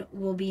in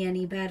will be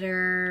any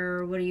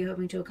better? What are you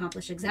hoping to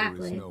accomplish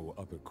exactly? There is no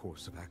other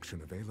course of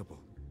action available.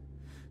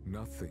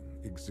 Nothing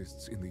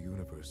exists in the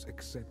universe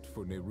except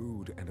for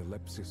Nerud and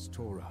Elepsis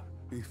Tora.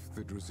 If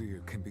the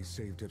Drazir can be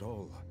saved at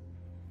all,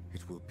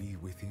 it will be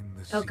within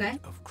the seat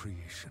of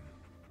creation.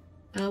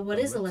 What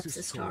is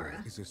Elepsis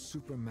Tora? Is a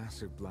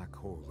supermassive black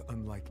hole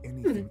unlike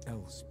anything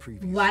else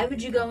previously. Why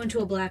would you go into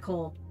a black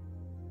hole?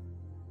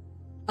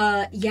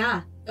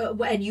 Yeah.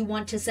 And you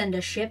want to send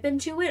a ship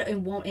into it,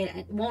 and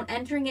won't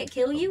entering it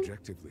kill you?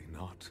 Objectively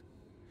not.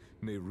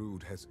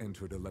 Nerud has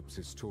entered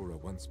Elepsis Tora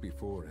once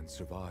before and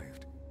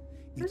survived.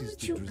 It is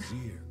the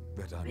Drazir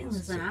that I must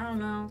Listen, save. I don't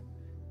know.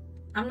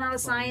 I'm not a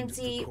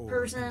sciencey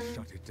person.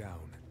 Shut it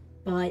down.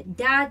 But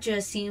that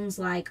just seems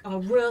like a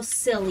real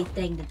silly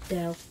thing to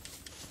do.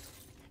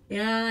 You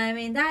know what I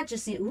mean? That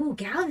just seems... Ooh,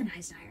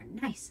 galvanized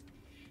iron. Nice.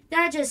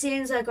 That just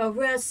seems like a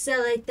real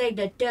silly thing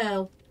to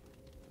do.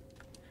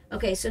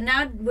 Okay, so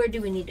now where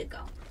do we need to go?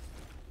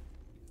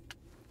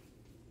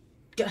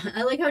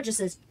 I like how it just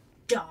says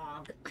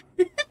dog.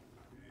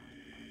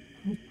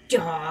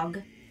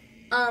 Dog.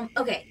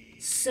 Okay,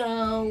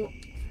 so...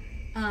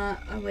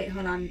 oh wait,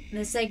 hold on.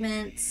 The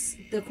segments,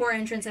 the core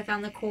entrance, I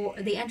found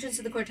the entrance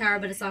to the core tower,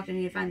 but it's locked. I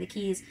need to find the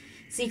keys.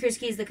 Seeker's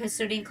keys, the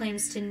custodian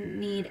claims to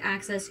need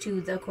access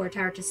to the core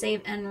tower to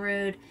save en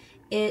route.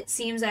 It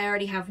seems I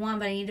already have one,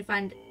 but I need to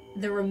find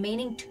the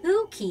remaining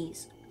 2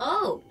 keys.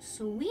 Oh,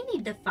 so we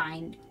need to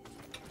find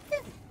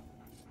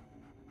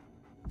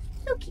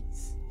 2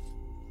 keys.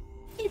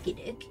 Dookie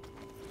dick.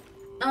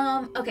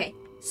 Okay.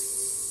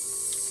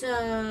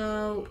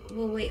 So,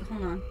 well, wait,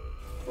 hold on.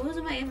 What was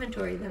in my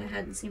inventory that I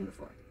hadn't seen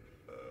before?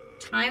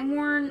 Time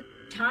worn,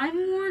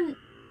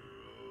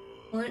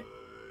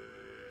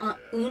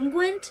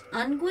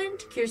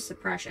 unguent, cures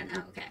suppression.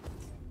 Oh, okay.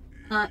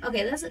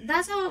 Okay,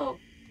 that's how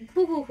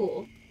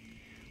cool.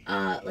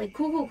 Like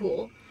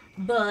cool.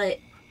 But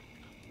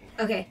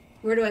okay,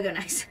 where do I go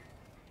next?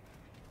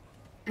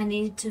 I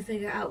need to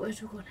figure out where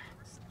to go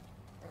next.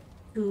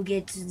 To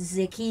get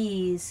the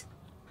keys.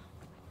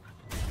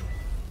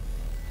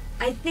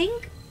 I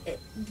think.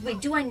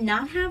 Wait, do I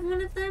not have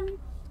one of them?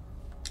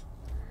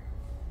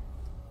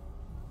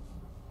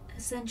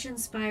 Ascension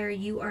Spire,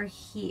 you are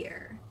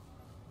here.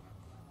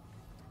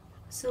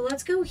 So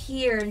let's go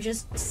here and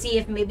just see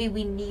if maybe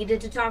we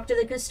needed to talk to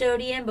the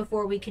custodian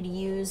before we could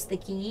use the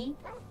key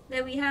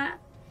that we have.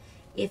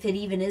 If it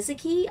even is a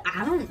key,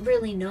 I don't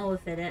really know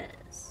if it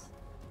is.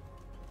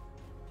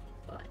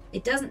 But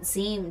it doesn't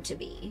seem to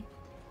be.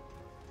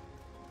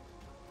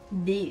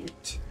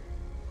 Boot.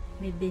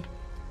 Maybe.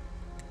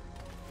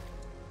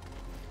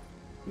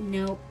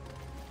 Nope.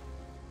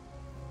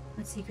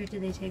 What secret do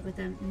they take with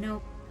them?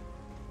 Nope.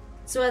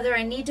 So either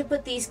I need to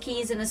put these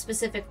keys in a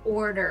specific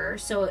order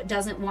so it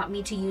doesn't want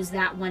me to use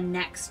that one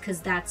next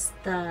because that's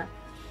the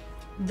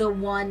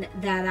one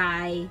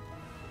that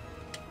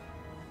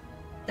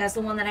that's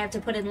the one that I have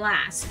to put in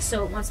last.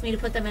 So it wants me to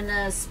put them in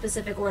a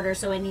specific order,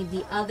 so I need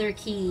the other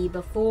key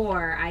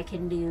before I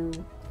can do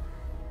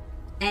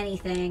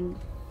anything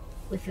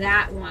with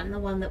that one, the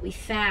one that we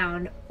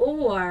found,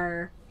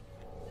 or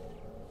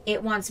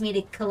it wants me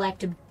to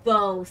collect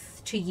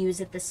both to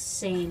use at the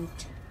same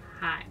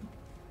time.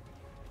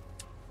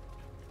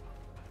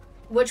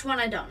 Which one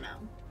I don't know.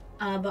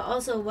 But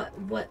also,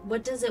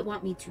 what does it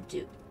want me to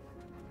do?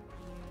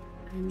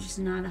 I'm just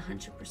not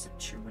 100%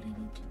 sure what I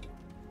need to do.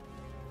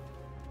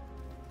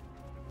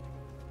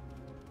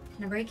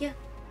 Can I break you?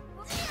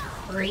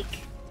 Break.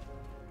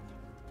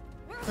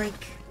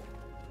 Break.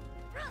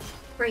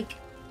 Break.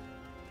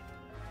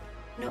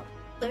 No,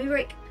 let me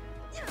break.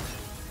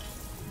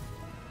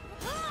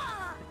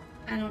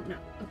 I don't know.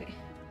 Okay.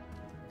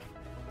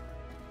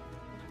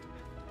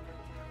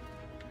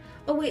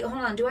 Oh, wait,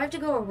 hold on. Do I have to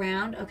go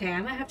around? Okay,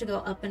 I might have to go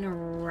up and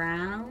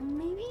around,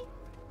 maybe?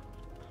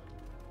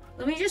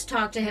 Let me just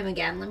talk to him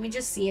again. Let me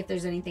just see if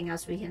there's anything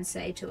else we can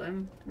say to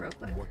him real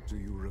quick. What do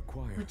you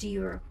require? What do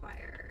you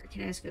require?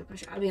 Can I ask you a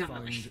question? I'll be on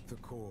my way. Find the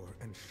core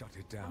and shut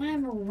it down.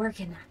 I'm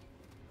working on it.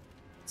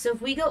 So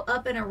if we go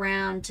up and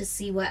around to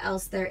see what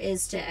else there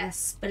is to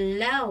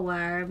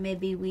explore,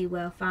 maybe we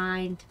will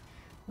find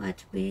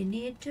what we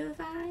need to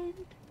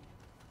find.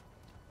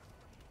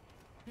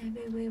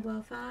 Maybe we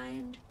will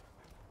find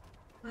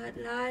what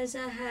lies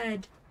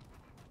ahead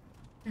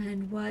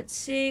and what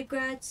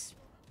secrets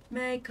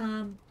may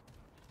come.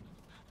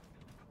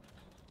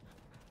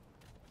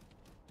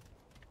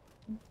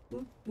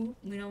 Oop, oop,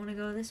 we don't want to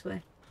go this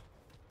way.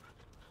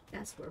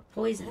 That's where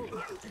poisoning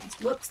happens.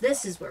 Whoops,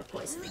 this is where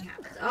poisoning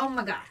happens. Oh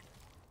my god.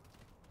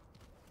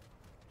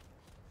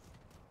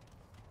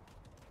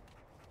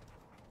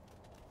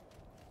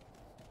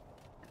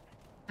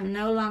 I'm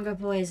no longer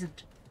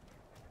poisoned.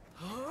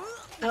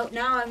 Oh,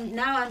 now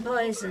I'm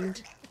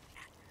poisoned.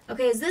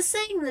 Okay, is this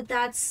saying that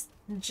that's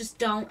just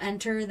don't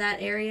enter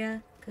that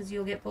area because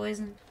you'll get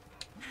poisoned?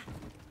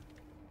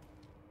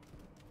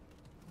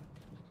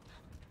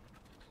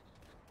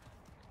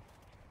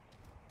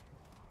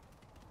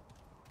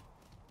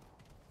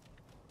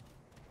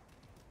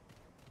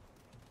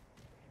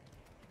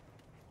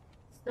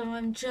 So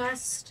I'm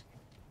just...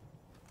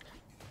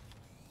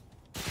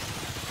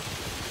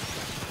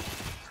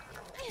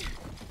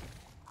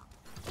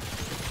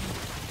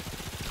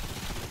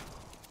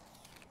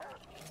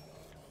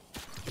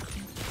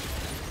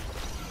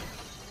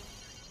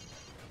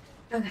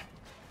 Okay.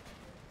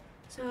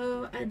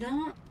 So I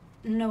don't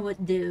know what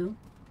to do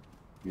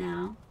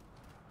now.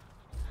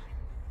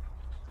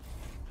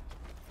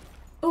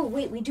 Oh,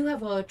 wait, we do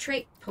have a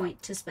trait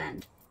point to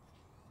spend.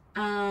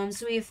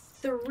 So we have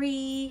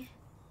 3.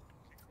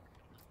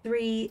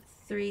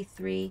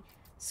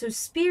 So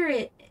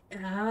spirit,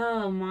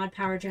 oh, mod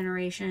power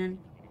generation,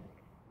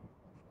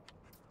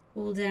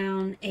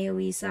 cooldown,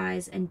 AoE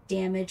size, and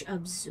damage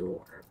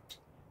absorbed.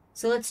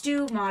 So let's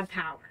do mod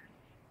power.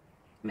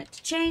 Commit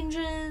to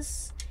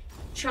changes.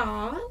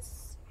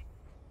 Chaws.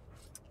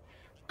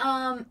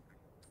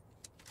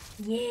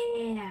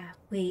 Yeah.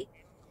 Wait.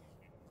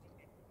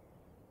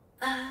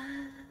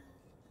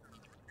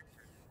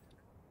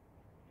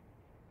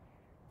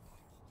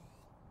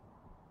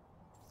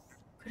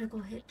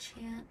 Critical hit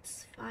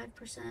chance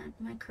 5%.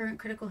 My current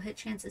critical hit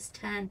chance is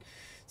 10.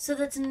 So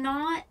that's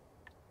not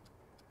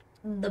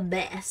the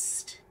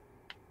best.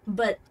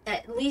 But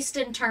at least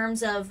in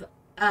terms of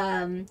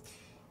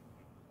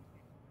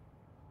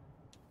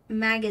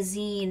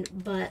magazine,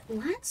 but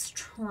let's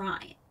try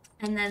it.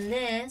 And then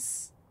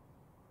this,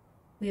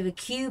 we have a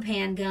cube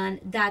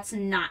handgun. That's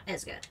not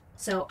as good.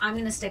 So I'm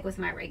going to stick with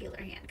my regular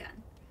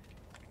handgun.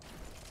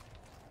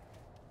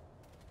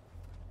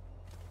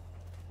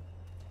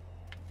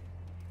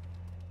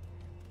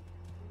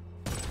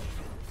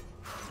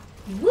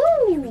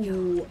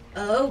 Woo!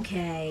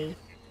 Okay.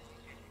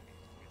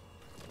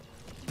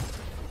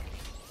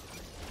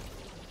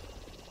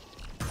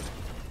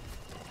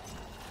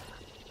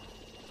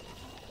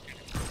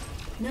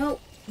 No,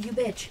 you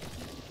bitch.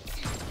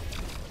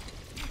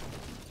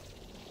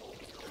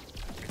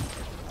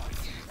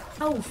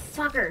 Oh,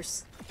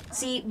 fuckers.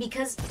 See,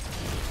 because...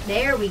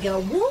 There we go.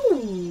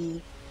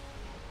 Woo!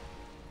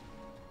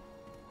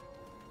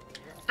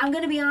 I'm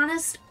gonna be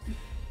honest.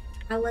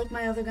 I like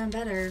my other gun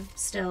better,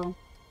 still.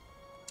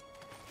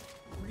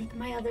 I like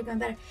my other gun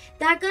better.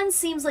 That gun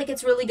seems like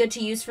it's really good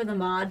to use for the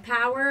mod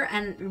power,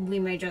 and we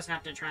may just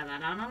have to try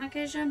that out on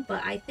occasion,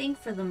 but I think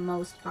for the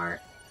most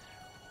part,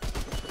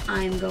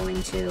 I'm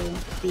going to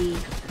be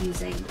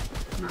using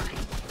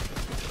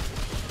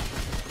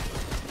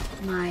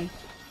my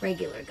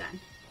regular gun.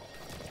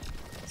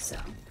 So.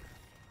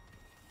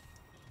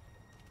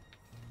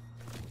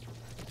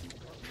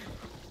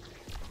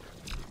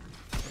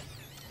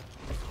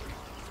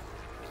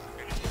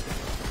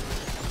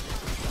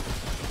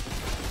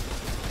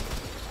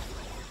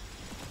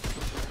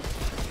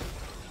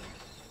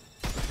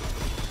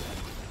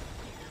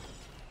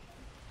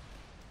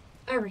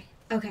 Alright,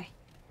 okay.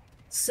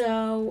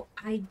 So,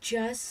 I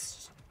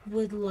just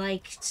would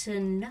like to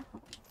know,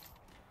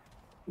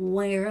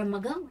 where am I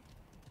going?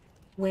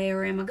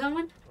 Where am I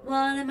going?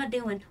 What am I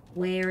doing?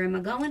 Where am I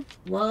going?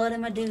 What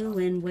am I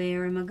doing?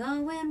 Where am I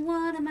going?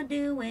 What am I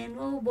doing?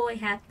 Oh boy,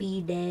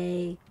 happy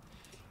day.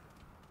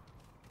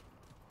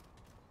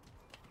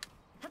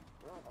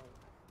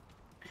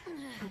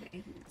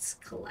 Okay, let's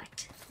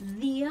collect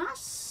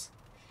this.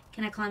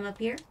 Can I climb up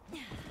here?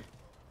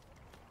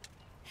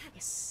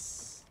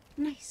 Yes.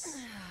 Nice.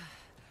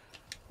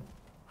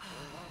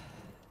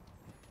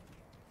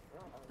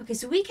 Okay,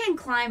 so we can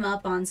climb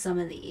up on some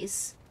of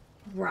these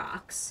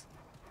rocks.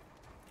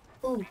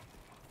 Ooh.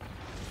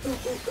 Ooh,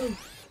 ooh, ooh.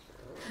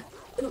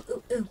 Ooh,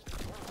 ooh, ooh.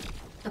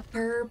 A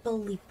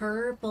purpley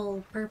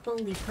purple,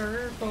 purpley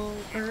purple,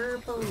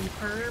 purpley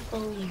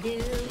purpley do,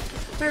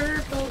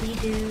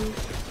 purpley do,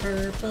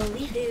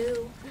 purpley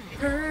do,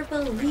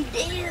 purpley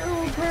do,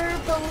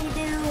 purpley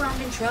do.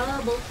 I'm in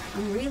trouble.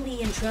 I'm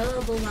really in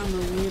trouble. I'm a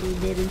little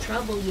bit in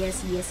trouble.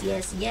 Yes, yes,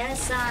 yes,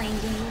 yes, I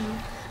do.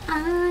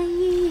 I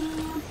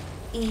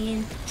am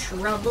in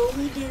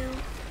trouble-y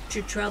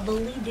do.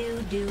 Trouble-y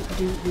do, do,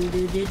 do, do,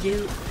 do, do,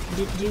 do,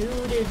 do,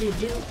 do, do,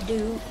 do,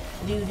 do.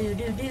 Do do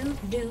do do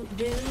do do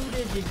do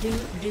do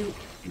do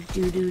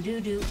do do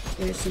do do.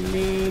 There's so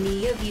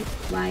many of you.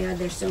 Why are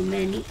there so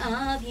many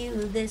of you?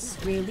 This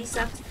really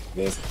sucks.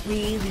 This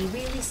really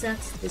really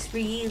sucks. This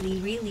really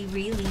really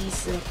really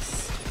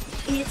sucks.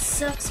 It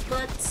sucks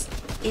butts.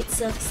 It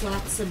sucks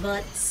lots of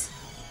butts.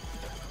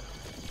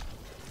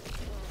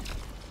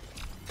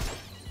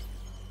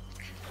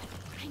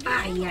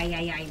 Ay ay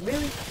ay ay.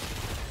 Really?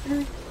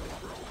 Really?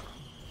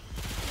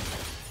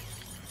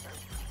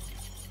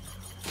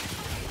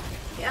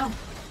 Go.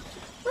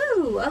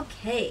 Woo,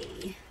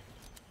 okay.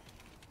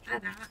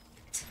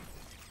 Alright.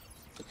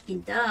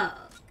 Fucking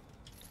dog.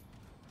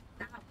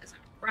 That was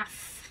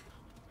rough.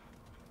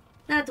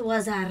 That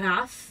was a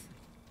rough.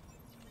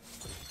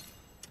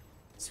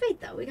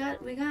 Sweet though, we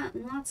got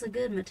lots of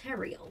good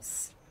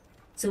materials.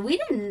 So we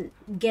didn't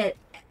get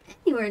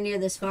anywhere near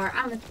this far.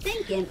 I'm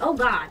thinking, oh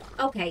god.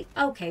 Okay,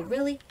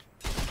 really?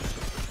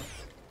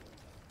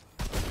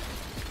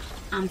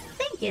 I'm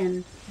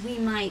thinking we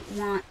might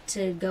want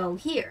to go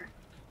here.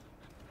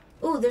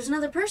 Oh, there's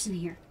another person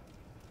here.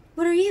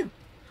 What are you?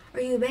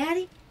 Are you a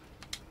baddie?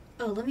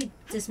 Oh, let me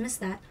dismiss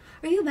that.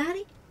 Are you a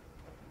baddie?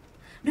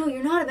 No,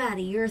 you're not a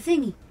baddie. You're a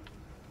thingy.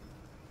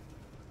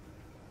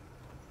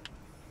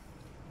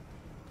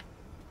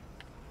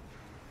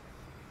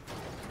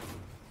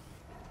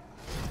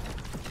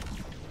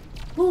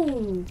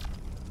 Oh.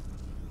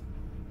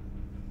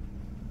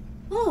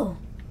 Oh.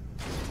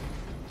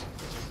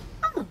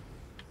 Oh.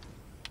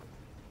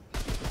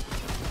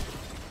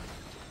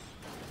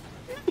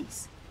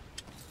 Nice.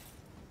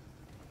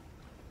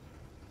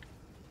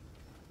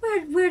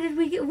 Where did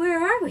we get? Where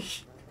are we?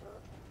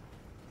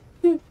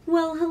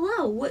 Well,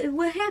 hello.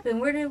 What happened?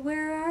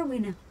 Where are we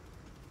now?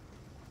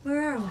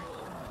 Where are we?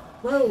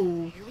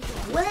 Whoa.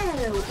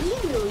 Whoa.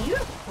 Ew,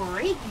 you're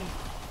freaking.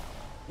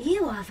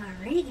 You are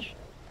freaking.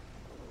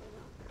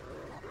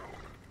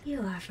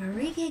 You are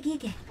freaky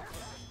geeky.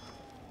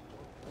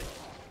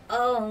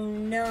 Oh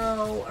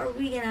no, are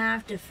we gonna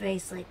have to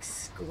face like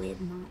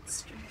squid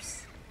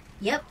monsters?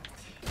 Yep.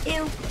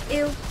 Ew,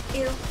 ew,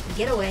 ew.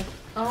 Get away.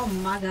 Oh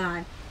my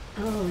god.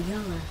 Oh, y'all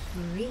are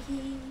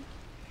freaky.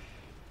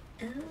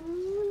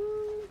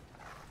 Oh.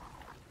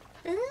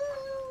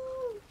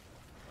 Oh.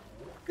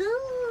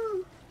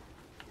 Go.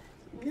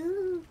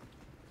 Go.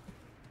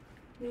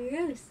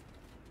 Gross.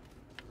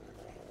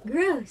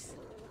 Gross.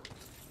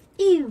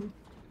 Ew.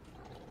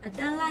 I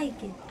don't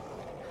like it.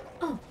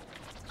 Oh.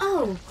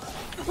 Oh.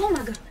 Oh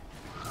my god.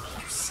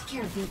 You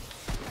scared me.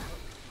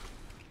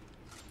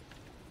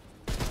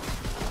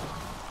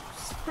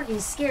 Freaking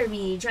scared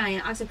me, you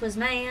giant octopus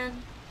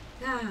man.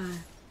 God.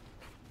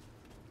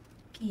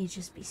 Can you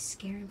just be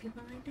scaring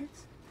people like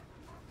this?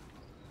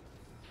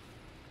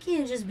 Can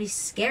you just be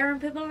scaring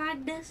people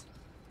like this?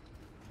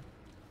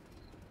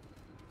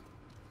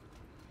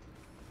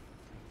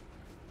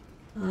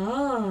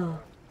 Oh.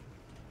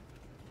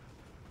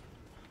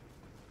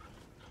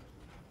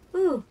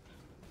 Ooh.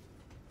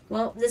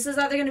 Well, this is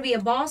either going to be a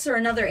boss or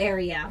another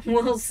area.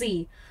 We'll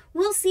see.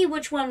 We'll see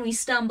which one we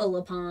stumble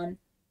upon.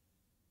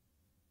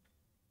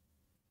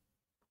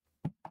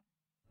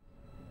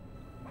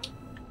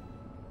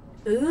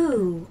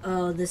 Ooh.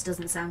 Oh, this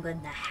doesn't sound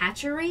good. The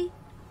hatchery?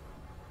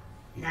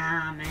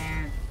 Nah,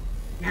 man.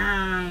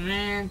 Nah,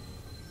 man.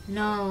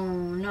 No.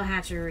 No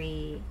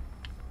hatchery.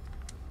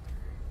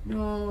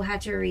 No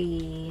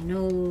hatchery.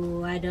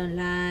 No, I don't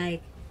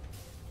like.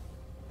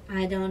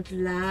 I'm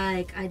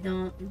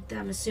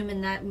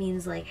assuming that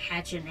means like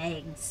hatching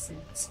eggs and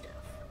stuff.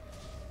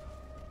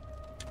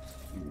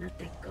 No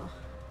tengo.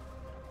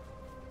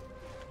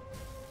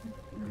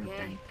 No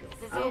tengo.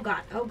 Oh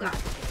god, oh god.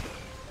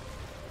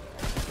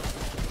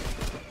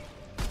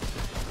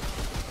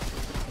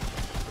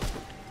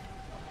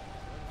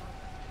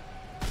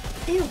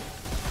 Ew,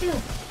 ew.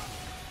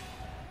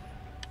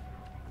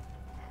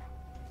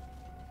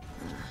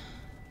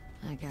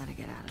 I gotta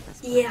get out of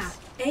this place. Yeah,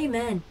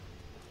 amen.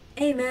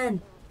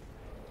 Amen.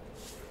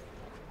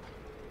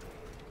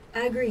 I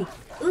agree.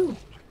 Ooh.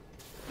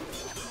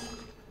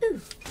 Ooh.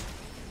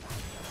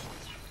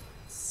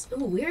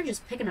 Ooh, we're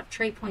just picking up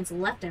trait points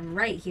left and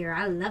right here.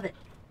 I love it.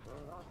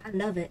 I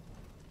love it.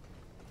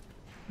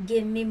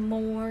 Give me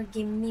more,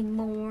 give me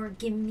more,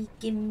 give me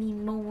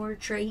more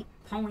trait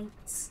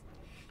points.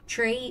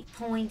 Trait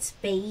points,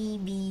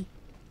 baby.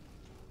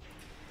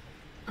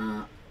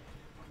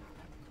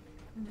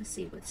 Let's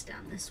see what's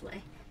down this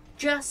way.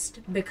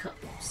 Just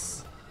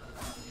because.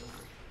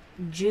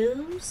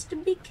 Just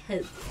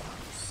because.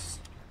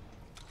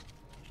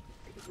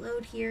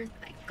 Reload here.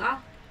 Thank God.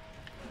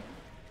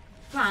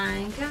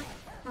 Thank you.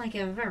 Thank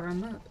you very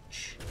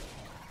much.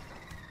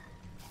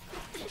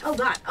 Oh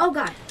God. Oh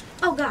God.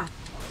 Oh God.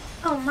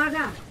 Oh my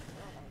God.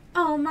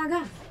 Oh my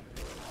God.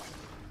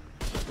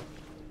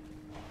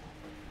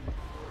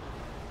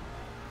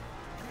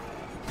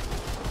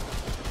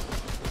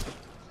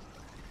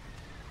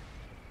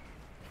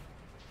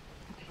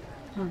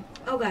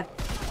 Oh God.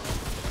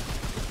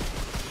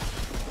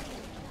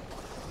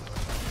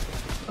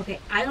 Okay,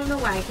 I don't know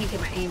why I can't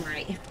get my aim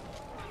right.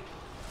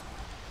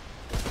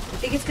 I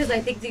think it's because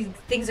I think these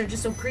things are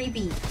just so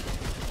creepy.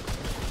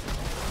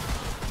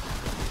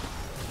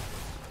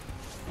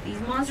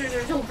 These monsters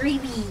are so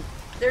creepy.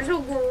 They're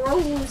so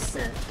gross.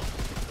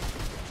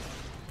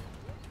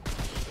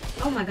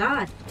 Oh my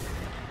God.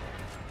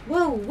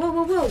 Whoa, whoa,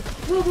 whoa, whoa.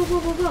 Whoa, whoa, whoa,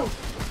 whoa, whoa.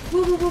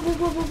 Whoa, whoa, whoa,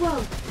 whoa, whoa, whoa,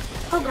 whoa.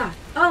 Oh God.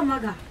 Oh my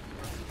God.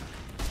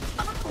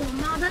 Oh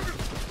my God.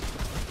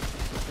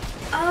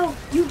 Oh,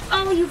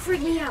 you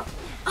freaked me out.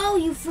 Oh,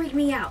 you freaked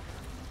me out.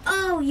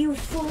 Oh, you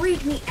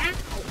freaked me out.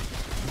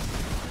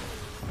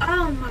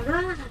 Oh my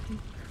God.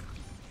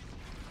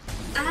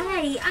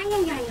 Ay, ay,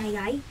 ay, ay, ay,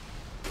 ay.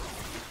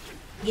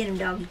 Get him,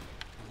 doggy.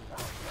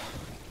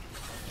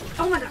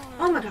 Oh my God.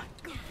 Oh my God.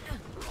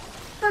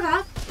 Fuck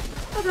off.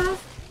 Fuck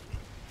off.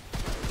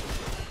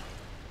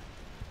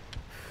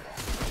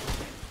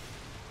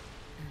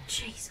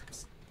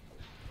 Jesus.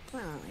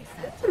 Well, at least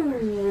that's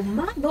Oh,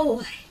 my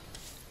boy.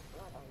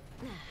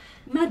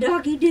 My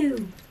doggy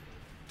do.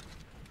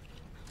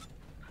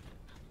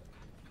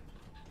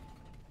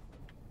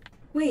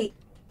 Wait.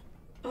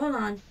 Hold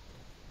on.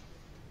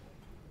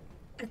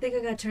 I think I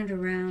got turned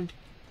around.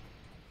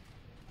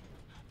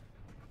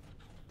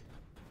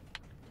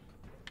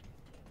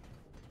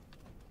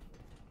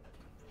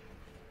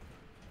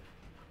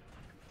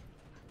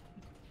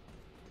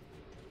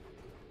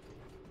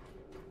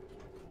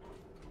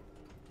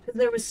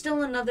 There was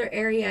still another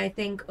area, I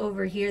think,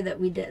 over here that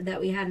we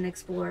hadn't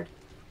explored.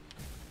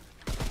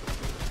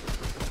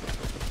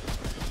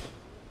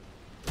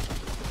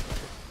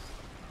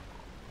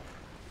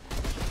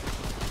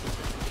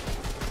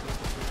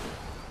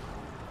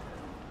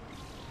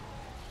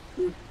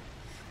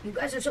 You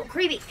guys are so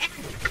creepy.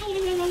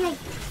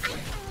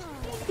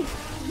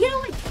 Get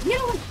away!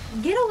 Get away!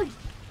 Get away!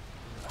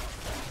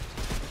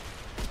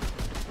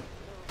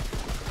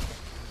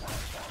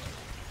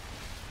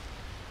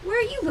 Where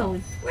are you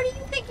going? Where do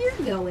you think you're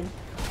going?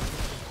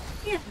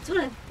 Yeah, that's what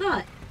I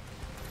thought.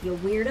 You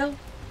weirdo.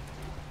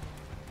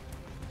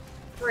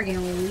 Friggin'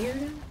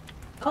 weirdo.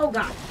 Oh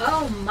god.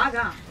 Oh my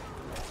god.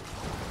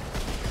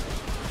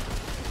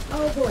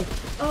 Oh boy.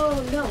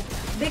 Oh no.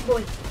 Big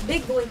boy.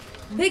 Big boy.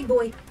 Big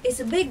boy. It's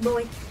a big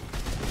boy.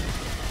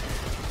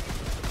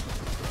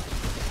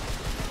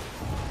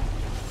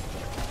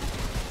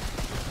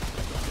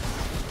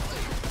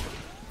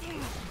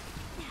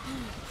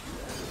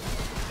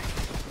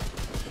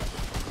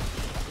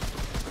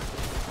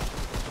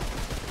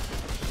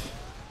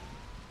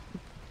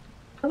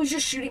 I was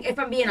just shooting, if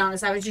I'm being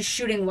honest, I was just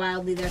shooting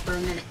wildly there for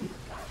a minute.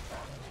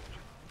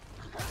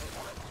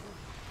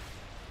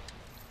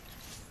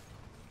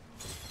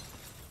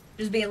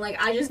 Just being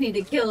like, I just need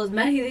to kill as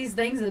many of these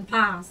things as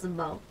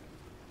possible.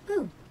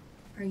 Ooh,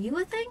 are you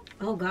a thing?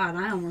 Oh god,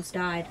 I almost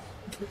died.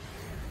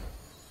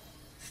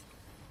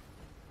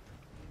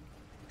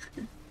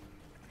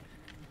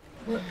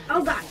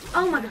 Oh god,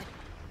 oh my god.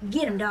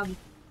 Get him, doggy.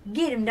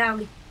 Get him,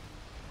 doggy.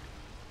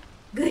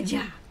 Good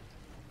job.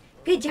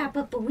 Good job,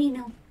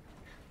 Papawino.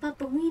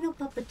 Papawino,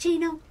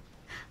 Pappuccino.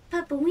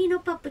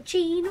 Papawino,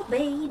 Pappuccino,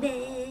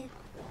 baby.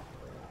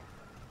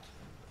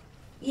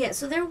 Yeah,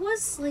 so there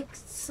was, like,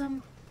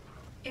 some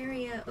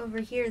area over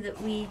here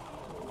that we...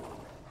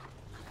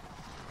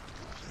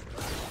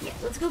 Yeah,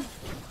 let's go.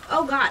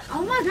 Oh, God.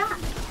 Oh, my God.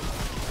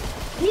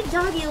 Leave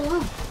doggy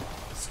alone.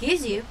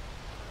 Excuse you.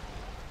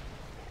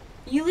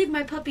 You leave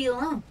my puppy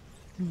alone.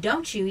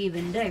 Don't you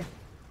even dare.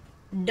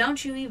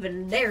 Don't you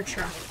even dare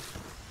try.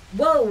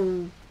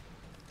 Whoa.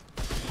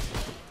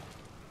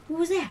 What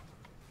was that?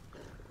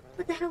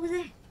 What the hell was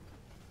that?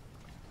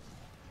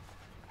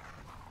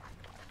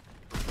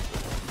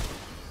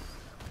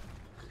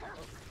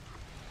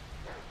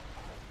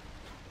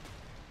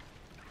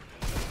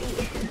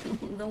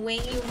 The way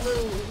you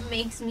move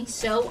makes me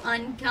so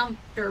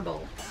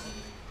uncomfortable.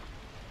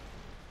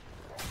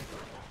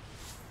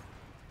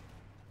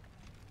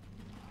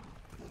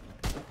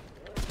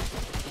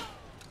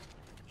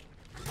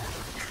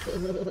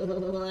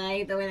 I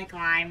hate the way they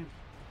climb.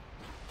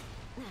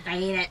 I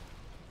hate it.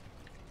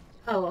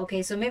 Oh,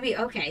 okay, so maybe,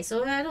 okay,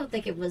 so I don't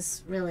think it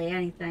was really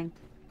anything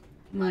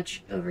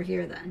much over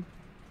here then.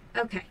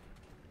 Okay.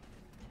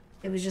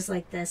 It was just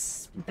like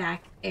this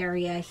back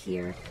area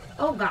here.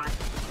 Oh, God.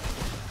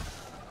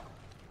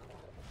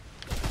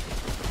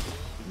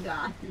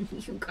 God,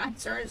 you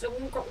guys are so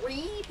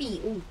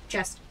creepy. Ooh,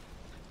 chest.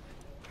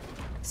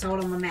 Saw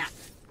it on the map.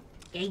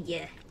 Yeah,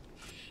 yeah.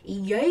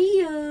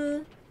 Yeah.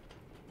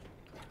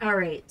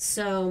 Alright,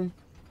 so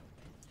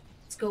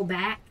let's go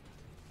back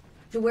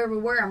to where we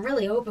were. I'm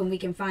really hoping we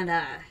can find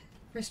a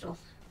crystal.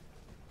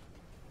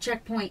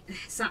 Checkpoint.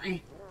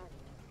 Something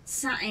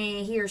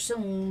here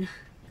soon.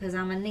 Because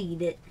I'm going to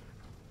need it.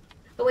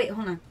 Oh, wait,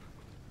 hold on.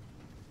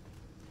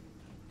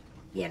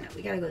 Yeah, no,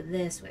 we got to go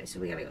this way. So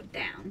we got to go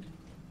down.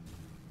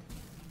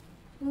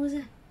 What was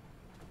that?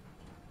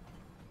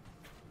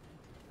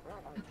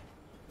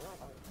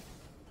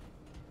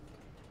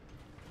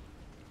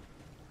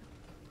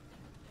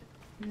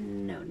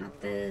 No, not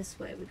this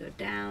way. We go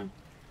down,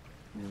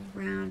 move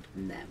around,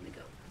 and then we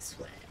go this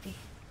way.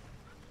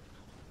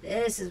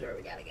 This is where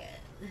we gotta go.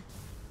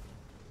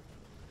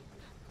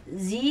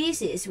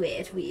 This is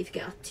where we've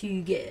got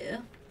to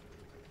go.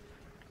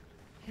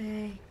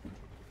 Okay.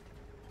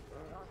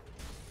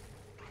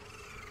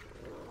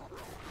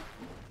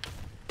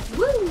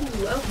 Woo!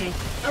 Okay.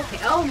 Okay.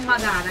 Oh my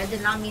god, I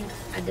did not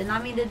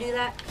mean to do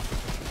that.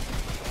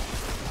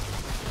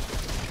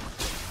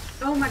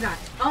 Oh my god.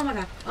 Oh my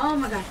god. Oh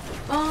my god.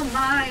 Oh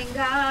my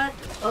god.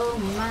 Oh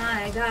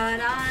my god.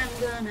 I'm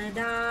gonna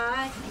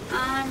die.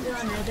 I'm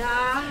gonna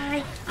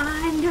die.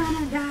 I'm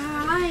gonna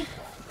die.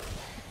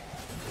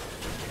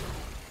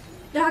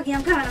 Doggy,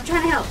 I'm coming. I'm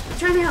trying to help. I'm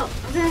trying to help.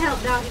 I'm gonna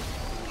help, doggy.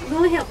 I'm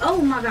gonna help. Oh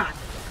my god.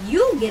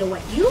 You get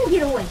away. You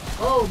get away.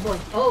 Oh boy.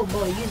 Oh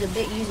boy. You's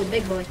a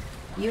big boy.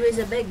 You is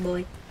a big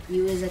boy.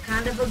 You is a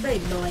kind of a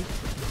big boy.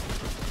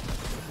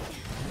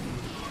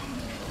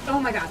 Oh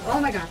my god. Oh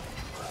my god.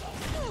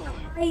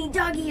 Hey,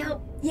 doggy,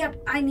 help.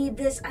 Yep, I need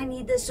this. I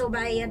need this so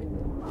bad.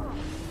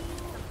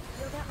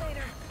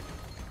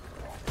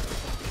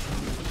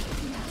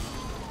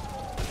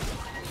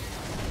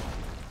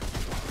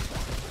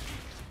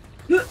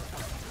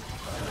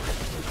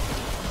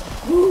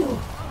 Ooh.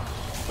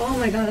 Oh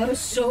my god, that was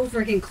so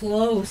freaking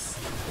close.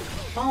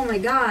 Oh my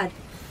god.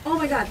 Oh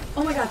my god.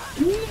 Oh my god.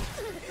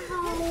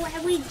 No,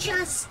 we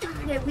just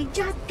started. We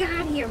just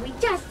got here. We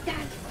just got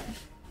here.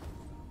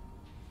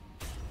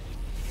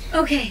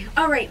 Okay,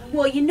 alright,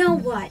 well, you know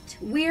what?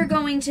 We're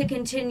going to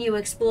continue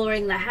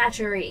exploring the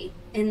hatchery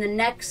in the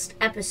next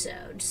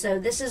episode. So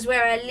this is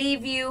where I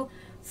leave you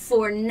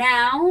for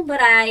now, but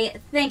I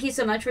thank you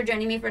so much for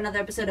joining me for another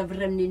episode of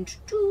Remnant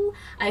 2.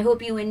 I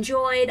hope you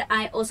enjoyed.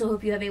 I also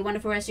hope you have a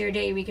wonderful rest of your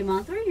day, week, and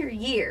month, or your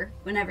year,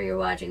 whenever you're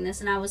watching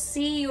this, and I will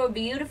see your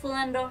beautiful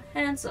and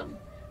handsome,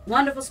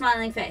 wonderful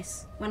smiling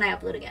face when I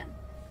upload again.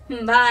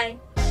 Bye!